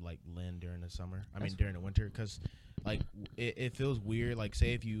back to like Lynn during the summer. I mean during the winter, because like it feels weird. Like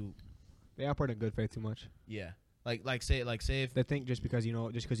say if you They operate in good faith too much. yeah like say if They think just because you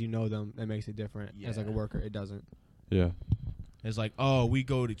know them, that makes it different. As like a Yeah. worker, it doesn't. Yeah. it's like, oh, we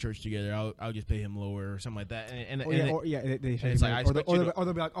go to church together, I'll just pay him lower or something like that. And They say it's like, I expect you to- or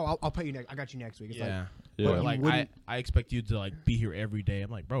they'll be like, oh, I'll pay you next. I got you next week. It's yeah. like, Yeah. But you like wouldn't- I expect you to like be here every day. I'm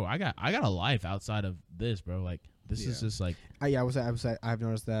like, bro, I got a life outside of this, bro. Like this is Yeah. just like I would say I've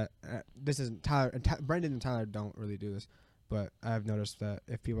noticed that this isn't Tyler. And Brendan and Tyler don't really do this, but I've noticed that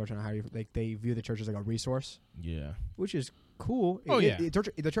if people are trying to hire you, they view the church as like a resource, yeah. which is cool. Oh, yeah.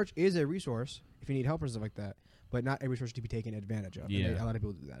 The church is a resource if you need help and stuff like that. but not every person to be taken advantage of. Yeah. And a lot of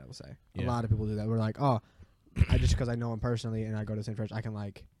people do that. I will say Yeah. a lot of people do that. We're like, oh, I just because I know him personally and I go to the same church, I can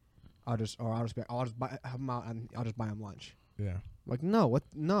like, I'll just buy help him out and I'll just buy him lunch. Yeah. Like no, what?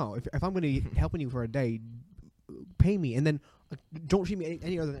 No, if I'm gonna be helping you for a day, pay me and then don't treat me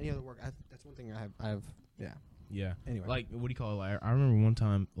any other work. That's one thing I have. Yeah. Yeah. Anyway, Like, what do you call it? I remember one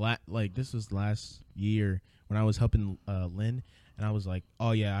time, like this was last year when I was helping Lynn, and I was like,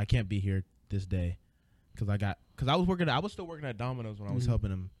 oh yeah, I can't be here this day, because I was still working at Domino's when I was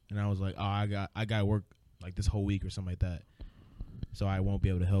helping him, and I was like, oh, I got to work like this whole week or something like that, so I won't be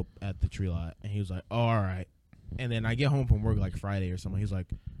able to help at the tree lot. And he was like, oh, all right. And then I get home from work like Friday or something. He's like,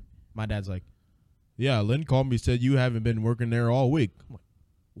 my dad's like, yeah, Lynn called me, said you haven't been working there all week. I'm like,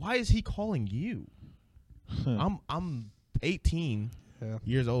 why is he calling you? I'm 18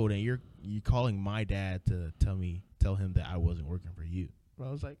 years old, and you're calling my dad to tell him that I wasn't working for you. But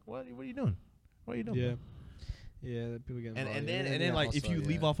I was like, what are you doing? What are you doing? yeah, yeah. People get And then like if you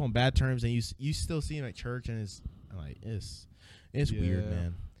leave off on bad terms and you still see him at church, and it's weird,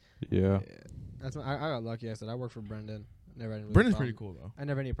 man. Yeah. That's I got lucky. I said I worked for Brendan. Never had any Brendan's problem. pretty cool though. I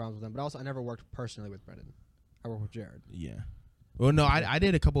never had any problems with him, but also I never worked personally with Brendan. I worked with Jared. Yeah. Well, no, I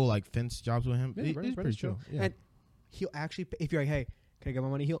did a couple like fence jobs with him. Yeah, He's Brendan's pretty chill. Yeah. And he'll actually, if you're like, hey, can I get my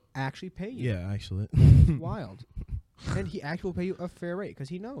money? He'll actually pay you. Yeah, actually. It's wild. And he actually will pay you a fair rate because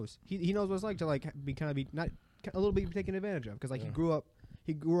he knows. He knows what it's like to like be not a little bit taken advantage of, because like he grew up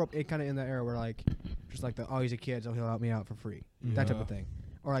kind of in that era where like just like he's a kid, so he'll help me out for free, that type of thing.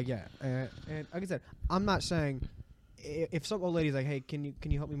 Or like and like I said, I'm not saying if some old lady's like, hey, can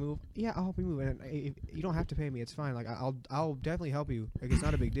you help me move? Yeah, I'll help you move, and if you don't have to pay me, it's fine. Like I'll definitely help you. Like it's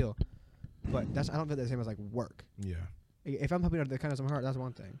not a big deal. But I don't feel the same as like work. Yeah. If I'm helping out of the kindness of my heart, that's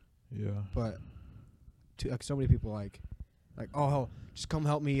one thing. Yeah. But to like so many people like oh, just come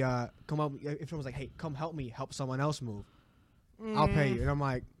help me. Come help me. If someone's like, hey, come help me help someone else move, I'll pay you. And I'm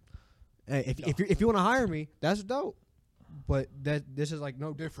like, hey, if you want to hire me, that's dope. But this is like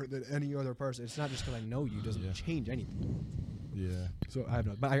no different than any other person. It's not just because I know you doesn't change anything. Yeah. So I have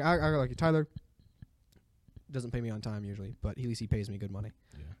no. But I like Tyler doesn't pay me on time usually, but at least he pays me good money.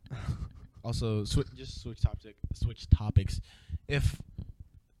 Yeah. Also, switch topics. If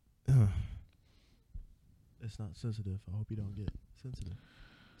it's not sensitive, I hope you don't get sensitive.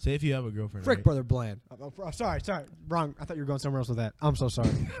 Say if you have a girlfriend. Frick, right? brother Bland. Sorry, wrong. I thought you were going somewhere else with that. I'm so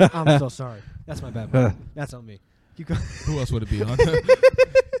sorry. I'm so sorry. That's my bad. Bro. That's on me. Who else would it be on?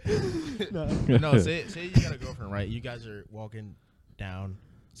 No, say you got a girlfriend, right? You guys are walking down.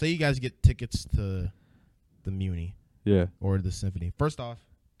 Say you guys get tickets to the Muni. Yeah. Or the Symphony. First off,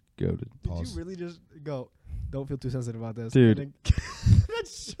 Goated. Did you really just go? Don't feel too sensitive about this, dude.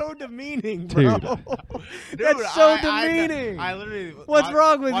 That's so demeaning, bro. Dude. That's so demeaning. I literally. What's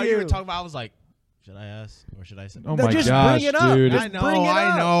wrong with while you? you were talking about, I was like, should I ask or should I say? Oh No, my just gosh, bring it up. dude. Just bring it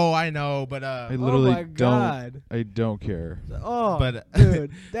up. I know, but I literally oh my God. I don't care. Oh, But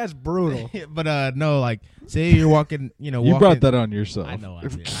dude, that's brutal. but no, like say you're walking, You walking, brought that on yourself. I know I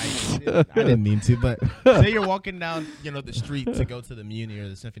did. I didn't mean to, but say you're walking down, the street to go to the Muni or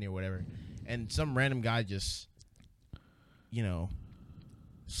the Symphony or whatever, and some random guy just,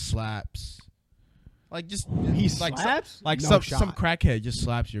 slaps, like just He like slaps? like No some shot. crackhead just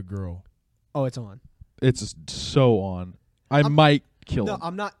slaps your girl. Oh, it's on. It's so on. I might kill No, him.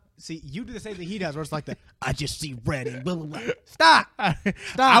 I'm not. See, you do the same thing he does, where it's like I just see red and blah, blah, blah. Stop.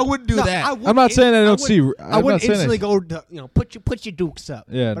 I wouldn't do that. I'm not saying I don't see. I I'm wouldn't not saying instantly go to, put your dukes up.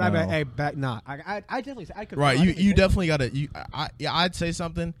 Yeah, but I'd be like, no. hey, back, nah. I definitely say, I could. Right, you definitely gotta. I'd say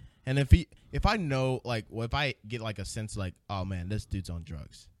something, and if I know, like, if I get like a sense like, oh man, this dude's on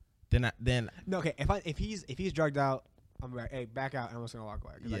drugs, then No, okay. If he's drugged out, I'm like, hey, back out, and I'm just gonna walk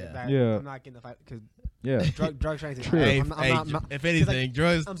away. Yeah. I'm not getting the fight because Yeah. drug training. True. Hey, I'm not, if anything,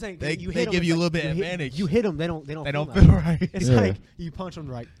 drugs. I'm saying they you hit 'em, give it's you a like little bit you hit- advantage. You hit them, they don't They feel don't nothing. feel right. It's Yeah. like you punch them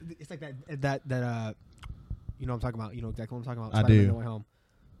right. It's like that you know what I'm talking about. You know exactly what I'm talking about. I Spider-Man do. No Way Home.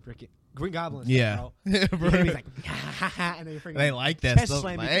 Freaking Green Goblin. Yeah. Bro. You hit him, he's like, and then you freaking They like that chest stuff.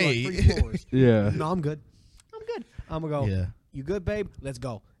 slam Like, you through, like, hey. 3 floors. Yeah. No, I'm good. I'm gonna go. Yeah. You good, babe? Let's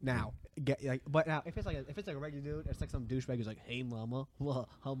go now. But now if it's like a regular dude, it's like some douchebag who's like, hey mama,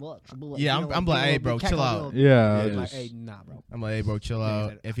 how much? Yeah, I'm like, hey, bro, chill out. Yeah. I'm like, just- hey, nah, bro. I'm like, hey, bro, chill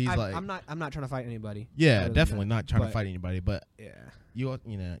out. If he's like, I'm not trying to fight anybody. yeah, other than definitely that. not trying to But- fight anybody, but Yeah.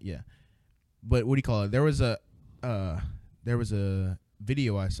 yeah. But what do you call it? There was a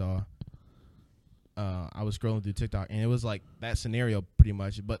video I saw. I was scrolling through TikTok, and it was like that scenario pretty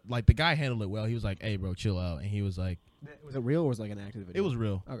much. But like the guy handled it well. He was like, "Hey, bro, chill out," and he was like, Was it real or was it like an active video? "It was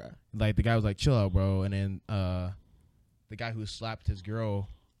real." Okay. Like the guy was like, "Chill out, bro," and then the guy who slapped his girl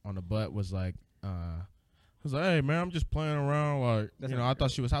on the butt was like, was like, hey, man, I'm just playing around. Like, That's you know, not I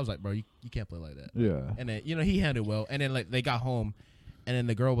thought she was. I was like, bro, you can't play like that. Yeah. And then, you know, he handled it well. And then, like, they got home, and then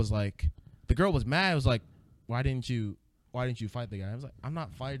the girl was mad. It was like, why didn't you fight the guy? I was like, I'm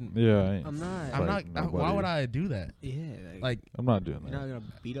not fighting. Yeah. I ain't I'm not. fighting Why nobody. would I do that? Yeah. Like, I'm not doing you're that. not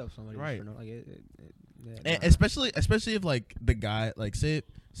gonna beat up somebody. Right. For no, like yeah, and nah. especially if like the guy, like say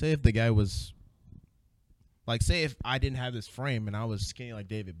if the guy was, like say if I didn't have this frame and I was skinny like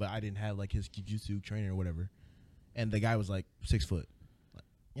David, but I didn't have like his jiu-jitsu trainer or whatever, and the guy was like 6 foot,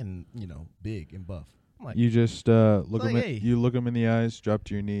 and you know big and buff. I'm like, You just look like, him. hey. You look him in the eyes. Drop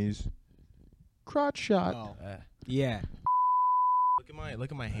to your knees. Crotch shot. Oh. Yeah.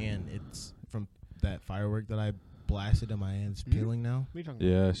 look at my hand. It's from that firework that I blasted in my hand. It's peeling now. What are you talking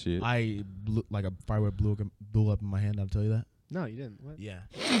about? Yeah, I see it. I like a firework blew up in my hand. I'll tell you that. No, you didn't. What? Yeah,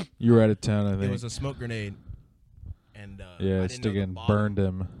 You were out of town, I it think. was a smoke grenade, and Yeah, I it's didn't know the again bottom, burned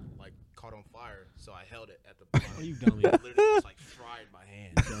him. Like caught on fire, so I held it at the bottom. Oh, you dummy. It literally just like fried my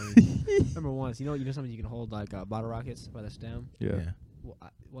hand. Remember once, you know something you can hold like bottle rockets by the stem. Yeah. Well,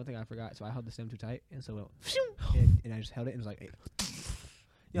 one thing I forgot, so I held the stem too tight, and so it went, and I just held it, and it was like,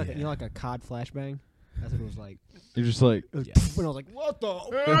 you know, like a COD flashbang. That's what it was like. You're just like, It was, Yeah. and I was like, what the?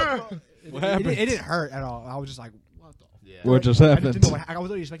 What happened? It didn't hurt at all. I was just like, what the? Yeah. what just I happened? didn't know what, I was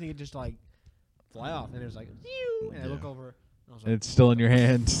literally expecting it just to like fly off, and it was like, and I look over, and I was like, It's still in your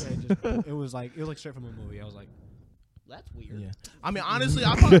hands. it was like straight from a movie. I was like, that's weird. Yeah. I mean, honestly,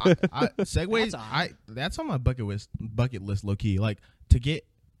 I segues. That's on my bucket list, low key. Like to get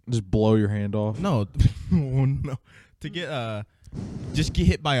Just blow your hand off. no, no, to get just get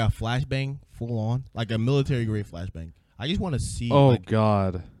hit by a flashbang full on, like a military grade flashbang. I just want to see. Oh like,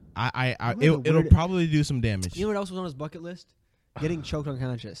 God. it'll probably do some damage. You know what else was on his bucket list? Getting choked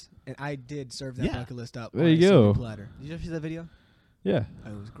unconscious, and I did serve that Yeah. bucket list up. There on you a silver go. Platter. Did you ever see that video? Yeah.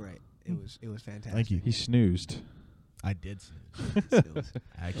 Oh, it was great. It was fantastic. Thank you. He snoozed. I did. It was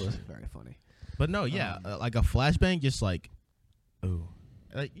Actually, very funny. but no, yeah, like a flashbang, just like, oh,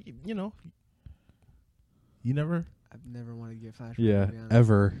 like you know, you never. I've never wanted to get flashbang. Yeah. to be honest.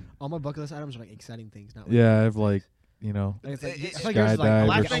 Ever. All my bucket list items are like exciting things, not like Yeah. I've like, you know. Like, it's like, It- I feel like yours is like, Skydivers. I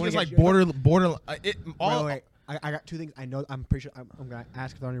wanna Flashbang is get like you- border. All Wait. I got two things. I know. I'm pretty sure. I'm gonna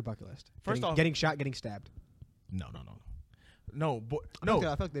ask if they're on your bucket list. First off- getting shot, getting stabbed. no, I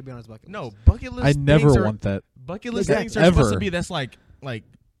feel like they'd be on his bucket no. list. Bucket list. I never things are- want that. bucket list Exactly. things are supposed to Ever. be that's like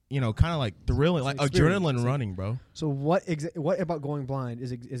you know, kind of like thrilling, like It's an experience. adrenaline It's running, bro. So what about going blind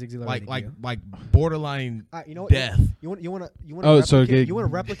is exhilarating? Like borderline you know what? death. You want to Oh, replicate, so you want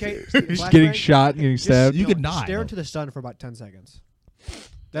to replicate Just getting flashbang? shot and getting Just, stabbed. You could die, Stare though. into the sun for about 10 seconds.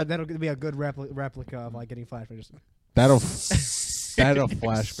 That'll be a good replica of like getting flashbang. Just That'll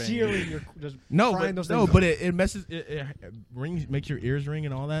flashbang. searing your just No, frying but those no, things but up. it messes. It rings, makes your ears ring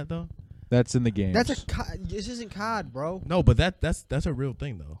and all that though. That's in the game. That's this isn't COD, bro. No, but that's a real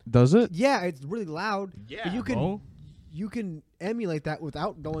thing though. Does it? Yeah, it's really loud. Yeah, but bro. you can emulate that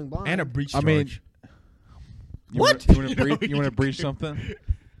without going blind. And a breach I charge. mean, What? You want to No, breach? You want to breach something?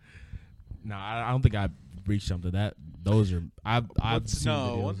 No, I don't think I breached something. Those are I've seen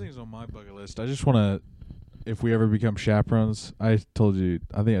No, videos. one thing's on my bucket list. I just want to, if we ever become chaperones, I think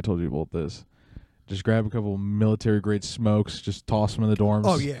I told you about this. Just grab a couple military grade smokes, just toss them in the dorms.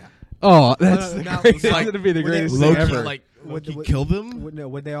 Oh yeah. Oh, that's no, that's like, going to be the would they- greatest low thing key, ever. like Would- you would- kill them.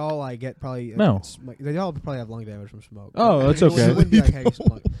 Would they all like get probably? No. They all probably have lung damage from smoke. Oh, that's It okay. wouldn't be like heavy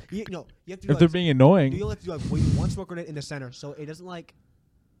smoke. You have to do if like, they're being annoying, you only have to do like one smoke grenade in the center, so it doesn't like.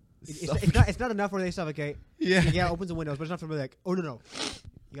 It's not enough where they suffocate. Yeah. Yeah, it opens the windows, but it's not to be like, oh no.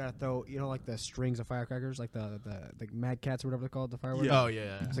 You gotta throw, like the strings of firecrackers, like the Mad Cats or whatever they're called, the fireworks. Oh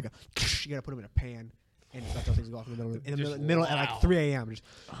yeah. It's like you gotta put them in a pan and let those things go off in the middle, Just middle at wow. like 3 a.m. Just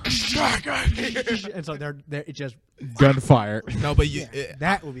and so they're it just gunfire. No, but you.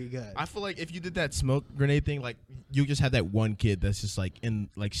 that would be good. I feel like if you did that smoke grenade thing, like you just have that one kid that's just like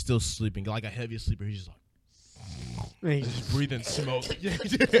still sleeping, like a heavy sleeper. He's just like And he's just breathing smoke.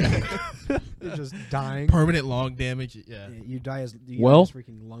 He's just dying. Permanent lung damage. Yeah. You die as Well- his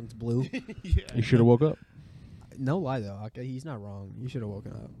freaking lungs blue. Yeah. You should have woke up. No lie though, okay, he's not wrong. You should have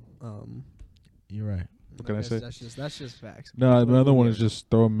woken up. You're right. What can I say? That's just facts. No, the other one Yeah. is just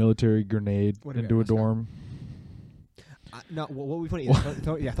throw a military grenade What do you into got? a Let's go. dorm. No, what we put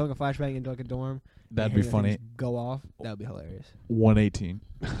throwing a flashbang into like a dorm. That'd and be having funny. things Go off. That would be hilarious. 118.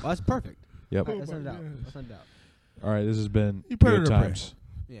 Well, that's perfect. Yep. All right, that's not a doubt. That's not a doubt. All right, this has been You good predator prey. times.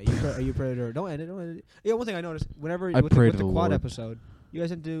 Yeah, you predator. Don't end it. Don't end it. Yeah, one thing I noticed whenever I with pray the to the quad Lord. episode, you guys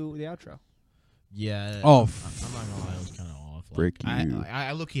didn't do the outro. Yeah. Oh, I'm not gonna lie. It was kind of off. Like, frick you.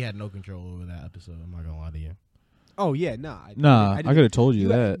 I look. He had no control over that episode. I'm not gonna lie to you. Oh yeah, nah. I could have told you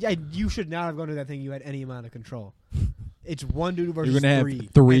that. Yeah, you should not have gone to that thing. You had any amount of control. It's one dude versus You're gonna three.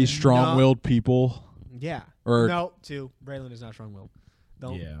 have three And strong-willed people. Yeah. Or no, two. Braylon is not strong-willed.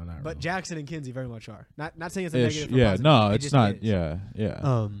 Don't. Yeah, I'm not But wrong. Jackson and Kinsey very much are. Not saying it's a Ish. negative. or Yeah, positive. no, It it's just not. is.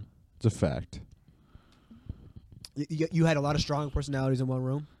 Yeah. It's a fact. You had a lot of strong personalities in one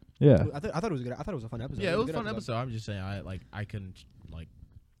room. Yeah. I thought it was good. I thought it was a fun episode. Yeah, it was a good fun episode. I'm just saying, I couldn't like.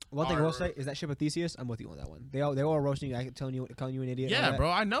 One thing I will say is that ship of Theseus. I'm with you on that one. They all were roasting you, calling you an idiot. and all Yeah, that. bro,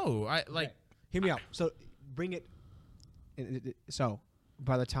 I know. I like. Okay. Hear me out. So bring it. So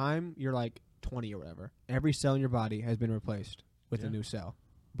by the time you're like 20 or whatever, every cell in your body has been replaced with a new cell,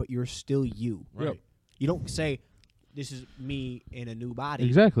 but you're still you. Right. Yep. You don't say, "This is me in a new body."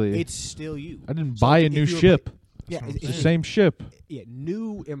 Exactly. It's still you. I didn't So buy a if new you ship. Yeah, That's what I'm It's the saying. same ship. Yeah,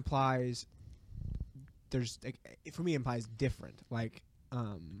 new implies there's for me implies different. Like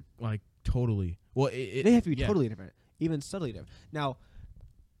Totally. Well, they have to be yeah. totally different, even subtly different. Now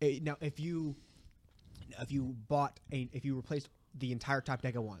if you replaced the entire top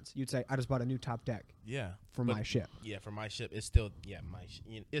deck at once, you'd say I just bought a new top deck Yeah. for But- my ship. Yeah, for my ship, it's still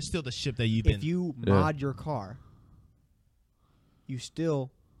it's still the ship that you've been. If you Yeah. mod your car, you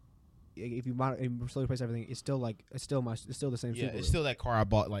still if you mod and slowly replace everything, it's still the same. Yeah, Subaru. it's still that car I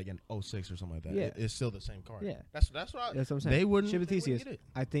bought like in 06 or something like that. Yeah. It's still the same car. Yeah. That's what That's what I'm saying. they wouldn't. Ship of they wouldn't Theseus, get it.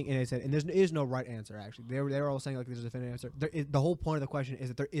 I think, and I said, and there is no right answer. Actually, they were all saying like there's a definitive answer. The whole point of the question is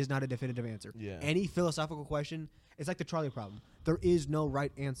that there is not a definitive answer. Yeah. Any philosophical question, it's like the trolley problem. There is no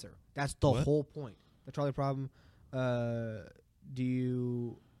right answer. That's the What? whole point. The trolley problem. Do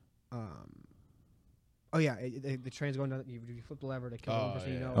you? Oh yeah, the train's going down. You flip the lever to kill one person.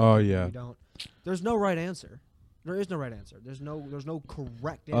 yeah. You know. Oh, and yeah. You don't. There's no right answer. There is no right answer. There's no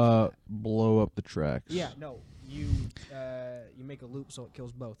correct answer. to that. Blow up the tracks. Yeah, no. You make a loop so it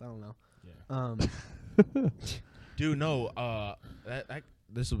kills both. I don't know. Yeah. Dude, no.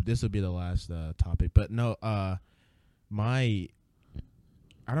 This will be the last topic, but no. I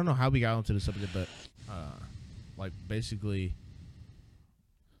don't know how we got onto the subject, but like basically,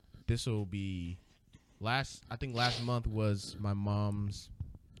 this will be I think last month was my mom's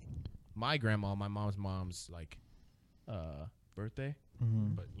like birthday,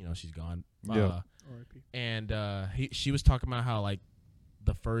 but you know she's gone. Yeah. And she was talking about how like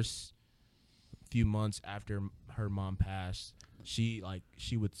the first few months after her mom passed, she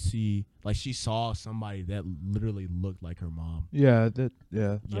would see like she saw somebody that literally looked like her mom. Yeah. Oh,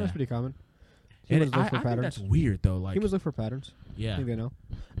 that's pretty common. And Humans look for I think patterns. that's weird though. Like Humans look for patterns. I yeah. think they know.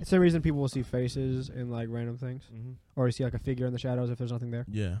 It's the reason people will see faces in like random things, Mm-hmm. or you see like a figure in the shadows if there's nothing there.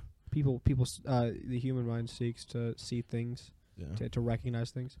 Yeah. The human mind seeks to see things, Yeah. to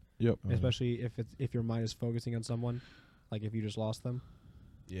recognize things, Yep. especially if your mind is focusing on someone, like if you just lost them,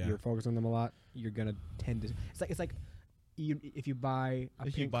 Yeah. you're focusing on them a lot. You're gonna tend to. It's like if you buy a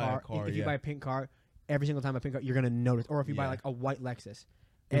If you pink buy a car, car, if you yeah. buy a pink car, every single time a pink car, you're gonna notice. Or if you buy Yeah. like a white Lexus,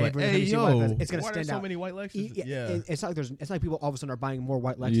 Like, every time hey you see a white yo, Lexus, it's gonna why stand are so out. many white Lexuses? It's not like it's not like people all of a sudden are buying more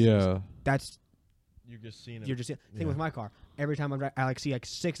white Lexuses. Yeah. That's You're just seeing it. you're just same Yeah. with my car. Every time I like see like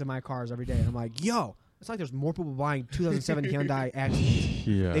 6 of my cars every day, and I'm like, yo, it's like there's more people buying 2007 Hyundai Accents.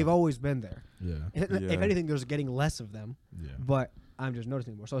 Yeah. They've always been there. Yeah. If Yeah. anything, there's getting less of them, Yeah. but I'm just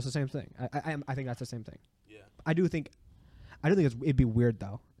noticing more. So it's the same thing. I think that's the same thing. Yeah. I do think it'd be weird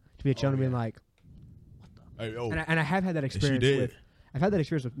though to be a children being like, Hey, oh. and I have had that she experience did. with. I've had that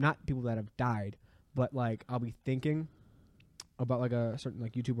experience with not people that have died, but like I'll be thinking about like a certain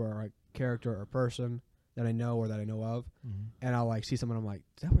like YouTuber or like character or person that I know or that I know of, Mhm. and I'll like see someone. I'm like,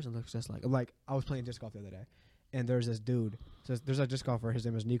 that person looks just like. I'm like, I was playing disc golf the other day, and there's this dude. So there's a disc golfer. His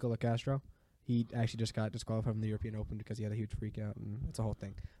name is Nico Castro. He actually just got disqualified from the European Open because he had a huge freak out, and it's a whole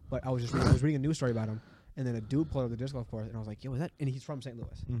thing. But I was reading a news story about him, and then a dude pulled up the disc golf course, and I was like, yo, is that? And he's from St.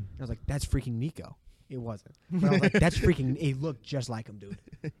 Louis. Mm. And I was like, that's freaking Nico. It wasn't. But I was like, that's freaking. He looked just like him, dude.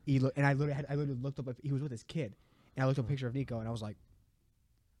 And I literally looked up. He was with his kid, and I looked up a picture of Nico, and I was like.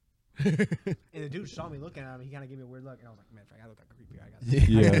 And the dude saw me looking at him. He kind of gave me a weird look, and I was like, "Man, I look like a creepy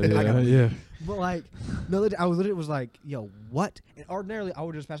guy." I got Yeah. But like, no, I was literally was like, "Yo, what?" And ordinarily, I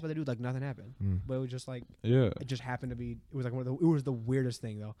would just pass by the dude like nothing happened. Mm. But it was just like Yeah. it just happened to be. It was like it was the weirdest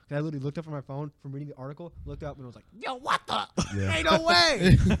thing though. 'Cause I literally looked up from my phone from reading the article, looked up, and was like, "Yo, what the? Yeah. Ain't no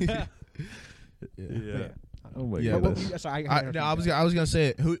way!" Yeah. Oh my Yeah, goodness. Sorry, I was gonna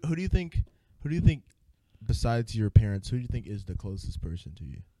say who do you think besides your parents who do you think is the closest person to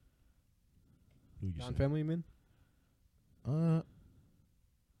you? Who you say? non-family, you mean?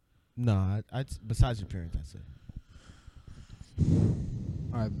 Nah, besides your parents, that's it.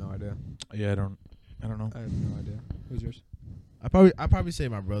 I have no idea. Yeah, I don't know. I have no idea. Who's yours? I probably say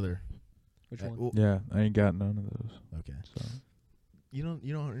my brother. Which one? Well, Yeah, I ain't got none of those. okay. So You don't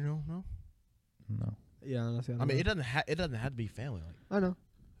know? no, Yeah, honestly, I mean, it doesn't have to be family. Like, I know.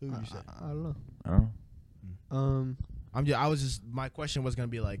 who would you say? I don't know. I don't know. I was just. My question was gonna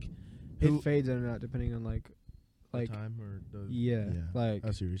be like, who It fades in and out depending on like the time or the yeah, like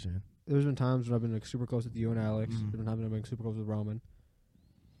I see what you're saying. there's been times when I've been like super close with you and Alex. Mhm. There's been times when I've been super close with Roman.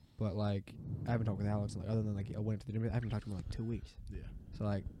 But like I haven't talked with Alex like other than like I went to the gym. I haven't talked to him in like 2 weeks. Yeah. So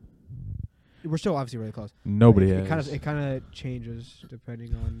like we're still obviously really close. Nobody Like, has. it kind of changes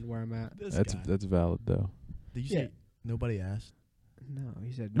depending on where I'm at. That's valid though. Did you say nobody asked? No,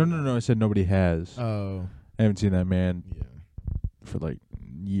 he said No. I said nobody has. Oh. I haven't seen that man Yeah. for like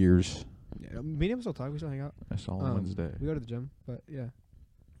years. Yeah, me and him still talk. We still hang out. I saw him Wednesday. We go to the gym, but yeah,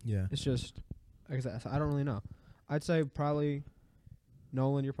 Yeah. it's just like I said, I don't really know. I'd say probably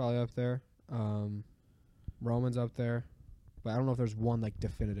Nolan. You're probably up there. Roman's up there, but I don't know if there's one like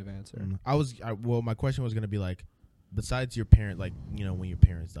definitive answer. Well, my question was gonna be like, besides your parent, like when your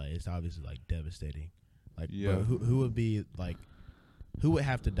parents die, it's obviously like devastating. Like, Yeah. but who would be like, who would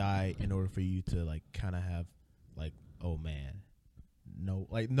have to die in order for you to like kind of have like, oh man,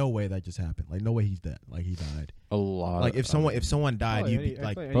 no way that just happened. Like, no way he's dead. Like he died. A lot. Like if someone died, Probably you'd be any-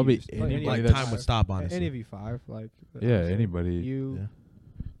 like, probably any anybody like that's- time would stop. Honestly, Any of you five, like Yeah, honestly, anybody. You, Yeah.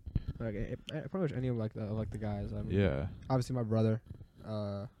 like pretty much any of like the guys. I mean, Yeah. obviously my brother,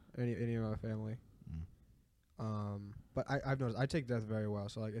 any of my family. But I've noticed I take death very well.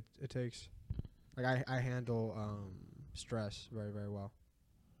 So like it takes, like I handle stress very very well.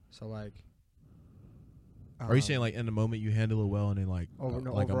 So like. Are you saying like in the moment you handle it well and then like like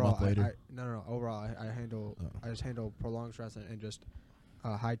overall, a month later? No. Overall, I just handle prolonged stress and just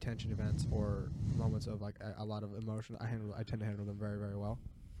high tension events or moments of like a lot of emotion. I tend to handle them very very well.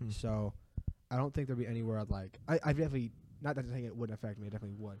 So I don't think there'd be anywhere I'd like. I definitely not that saying it wouldn't affect me. It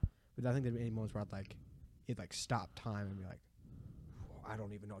definitely would. But I think there'd be any moments where I'd like it'd like stop time and be like, I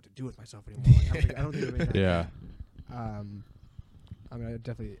don't even know what to do with myself anymore. Like, I don't think there'd be Yeah. I mean, it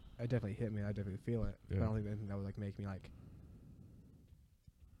definitely hit me. I definitely feel it. Yeah. But I don't think anything that would like make me like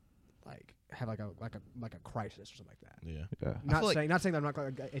have like a crisis or something like that. Yeah. Yeah. Not saying that I'm not.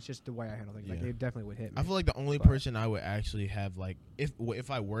 It's just the way I handle things. Like Yeah. it definitely would hit me. I feel like the only But- person I would actually have like if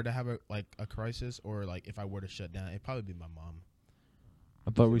I were to have a crisis or like if I were to shut down, it'd probably be my mom.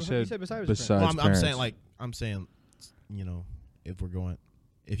 I thought we You said said besides besides Well, I'm parents. saying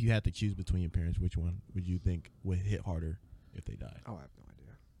if you had to choose between your parents, which one would you think would hit harder if they died? Oh, I have no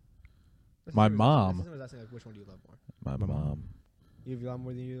idea. My mom. This is asking, like, which one do you love more? My mom. You love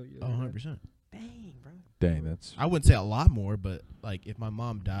more than you. Oh, 100%. Dang, bro. Dang, that's. I wouldn't say a lot more, but like if my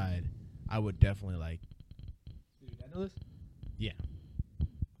mom died, I would definitely like. Did your dad know this? Yeah.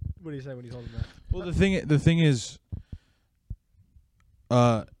 What do you say when you told him that? Well, the thing is,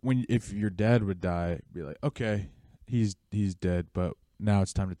 if your dad would die, be like, okay, he's dead, but now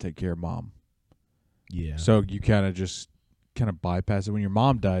it's time to take care of mom. Yeah. So you kind of bypass it. When your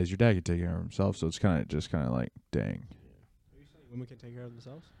mom dies, your dad can take care of himself. So it's kind of like, dang, Are you saying women can take care of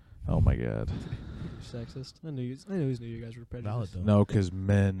themselves? oh my god, You're sexist. I knew you guys were prejudiced. Valid though. no, because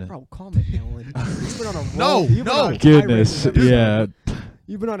men. Bro, calm it, Nolan. You've been on a No, roll. You've been no. on a Goodness, tirade this yeah. episode.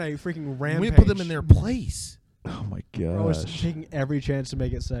 You've been on a freaking rampage. We put them in their place. Oh my Bro is gosh. taking every chance to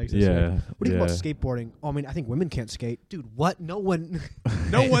make it sexist. Yeah. Like, what do you think about yeah. skateboarding? Oh, I mean, I think women can't skate. Dude, what? No one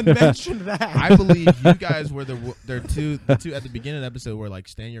mentioned that. I believe you guys were the two at the beginning of the episode were like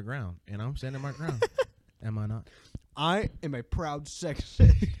stand your ground, and I'm standing my ground. Am I not? I am a proud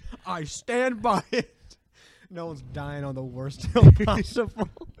sexist. I stand by it. No one's dying on the worst hill possible.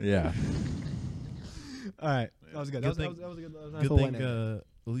 Yeah. All right, that was good. That was a good. That was a nice Good little thing win.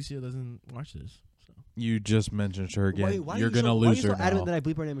 Alicia doesn't watch this. So. You just mentioned her again. Wait, why You're are you gonna so, lose why are you so her adamant now. that I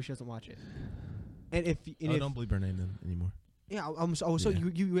bleep her name if she doesn't watch it? And if Don't believe her name then anymore. yeah, so Yeah.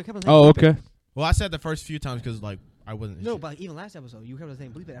 you kept on saying Oh, bleep it. okay. Well, I said the first few times because like I wasn't. No, but like, even last episode, you kept on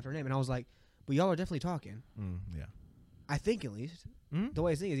saying bleep it after her name, and I was like, but y'all are definitely talking. Yeah. I think at least. Mm? The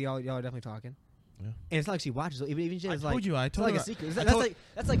way I think is y'all are definitely talking. Yeah. And it's not like she watches. So even she I is told like, you. I it's told like her. a secret. I That's told-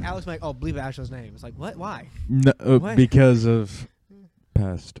 like Alex being like, oh, bleep Ashley's name. It's like, what? Why? No, What? because of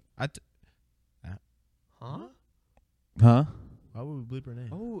past. Huh? Huh? Why would we bleep her name?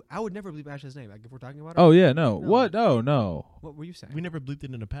 Oh, I would never bleep Ashley's name. Like if we're talking about her. Oh yeah, no. No. What? Oh no. What were you saying? We never bleeped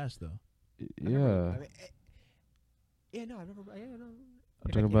it in the past though. I Yeah. never- I mean, yeah, no, I've never. Yeah, no. I'm If I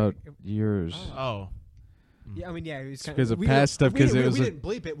talking can't- about if- yours. Oh. Yeah, I mean, yeah, it was It's kind 'cause of we past didn't- stuff, 'cause we it was we a- didn't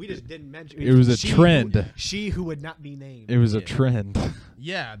bleep it. We just didn't mention. It was a she trend. She who would not be named. It was a Yeah. trend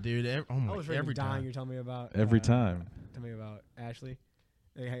Yeah, dude. I was really every dying. time. You're telling me about every time. Tell me about Ashley.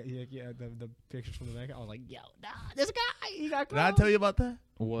 Yeah, the pictures from the bank. I was like, yo, nah, this guy, he got. Did I tell you about that?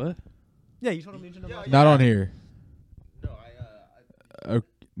 What? Yeah, you told him to mention them. Yeah, Not on here. No,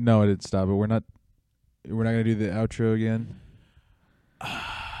 No, I didn't stop it. We're not gonna do the outro again.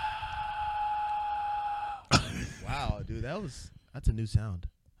 Wow, dude, that's a new sound.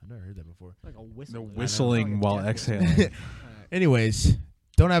 I've never heard that before. Like a whistle. The dude. whistling I know, while like a death whistle. exhaling. Alright. Anyways,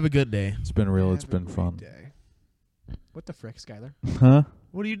 don't have a good day. It's been real. It's Have a been great fun. day. What the frick, Skylar? Huh?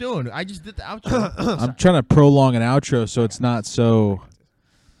 What are you doing? I just did the outro. I'm trying to prolong an outro so it's not so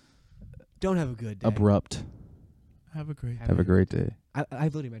Don't have a good day. abrupt. Have a great. Have a great day. I've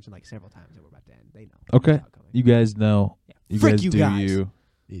literally mentioned like several times that we're about to end. They know. Okay. It's not coming. You guys know. Yeah. You Frick guys you do guys. you.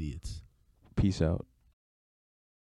 Idiots. Peace out.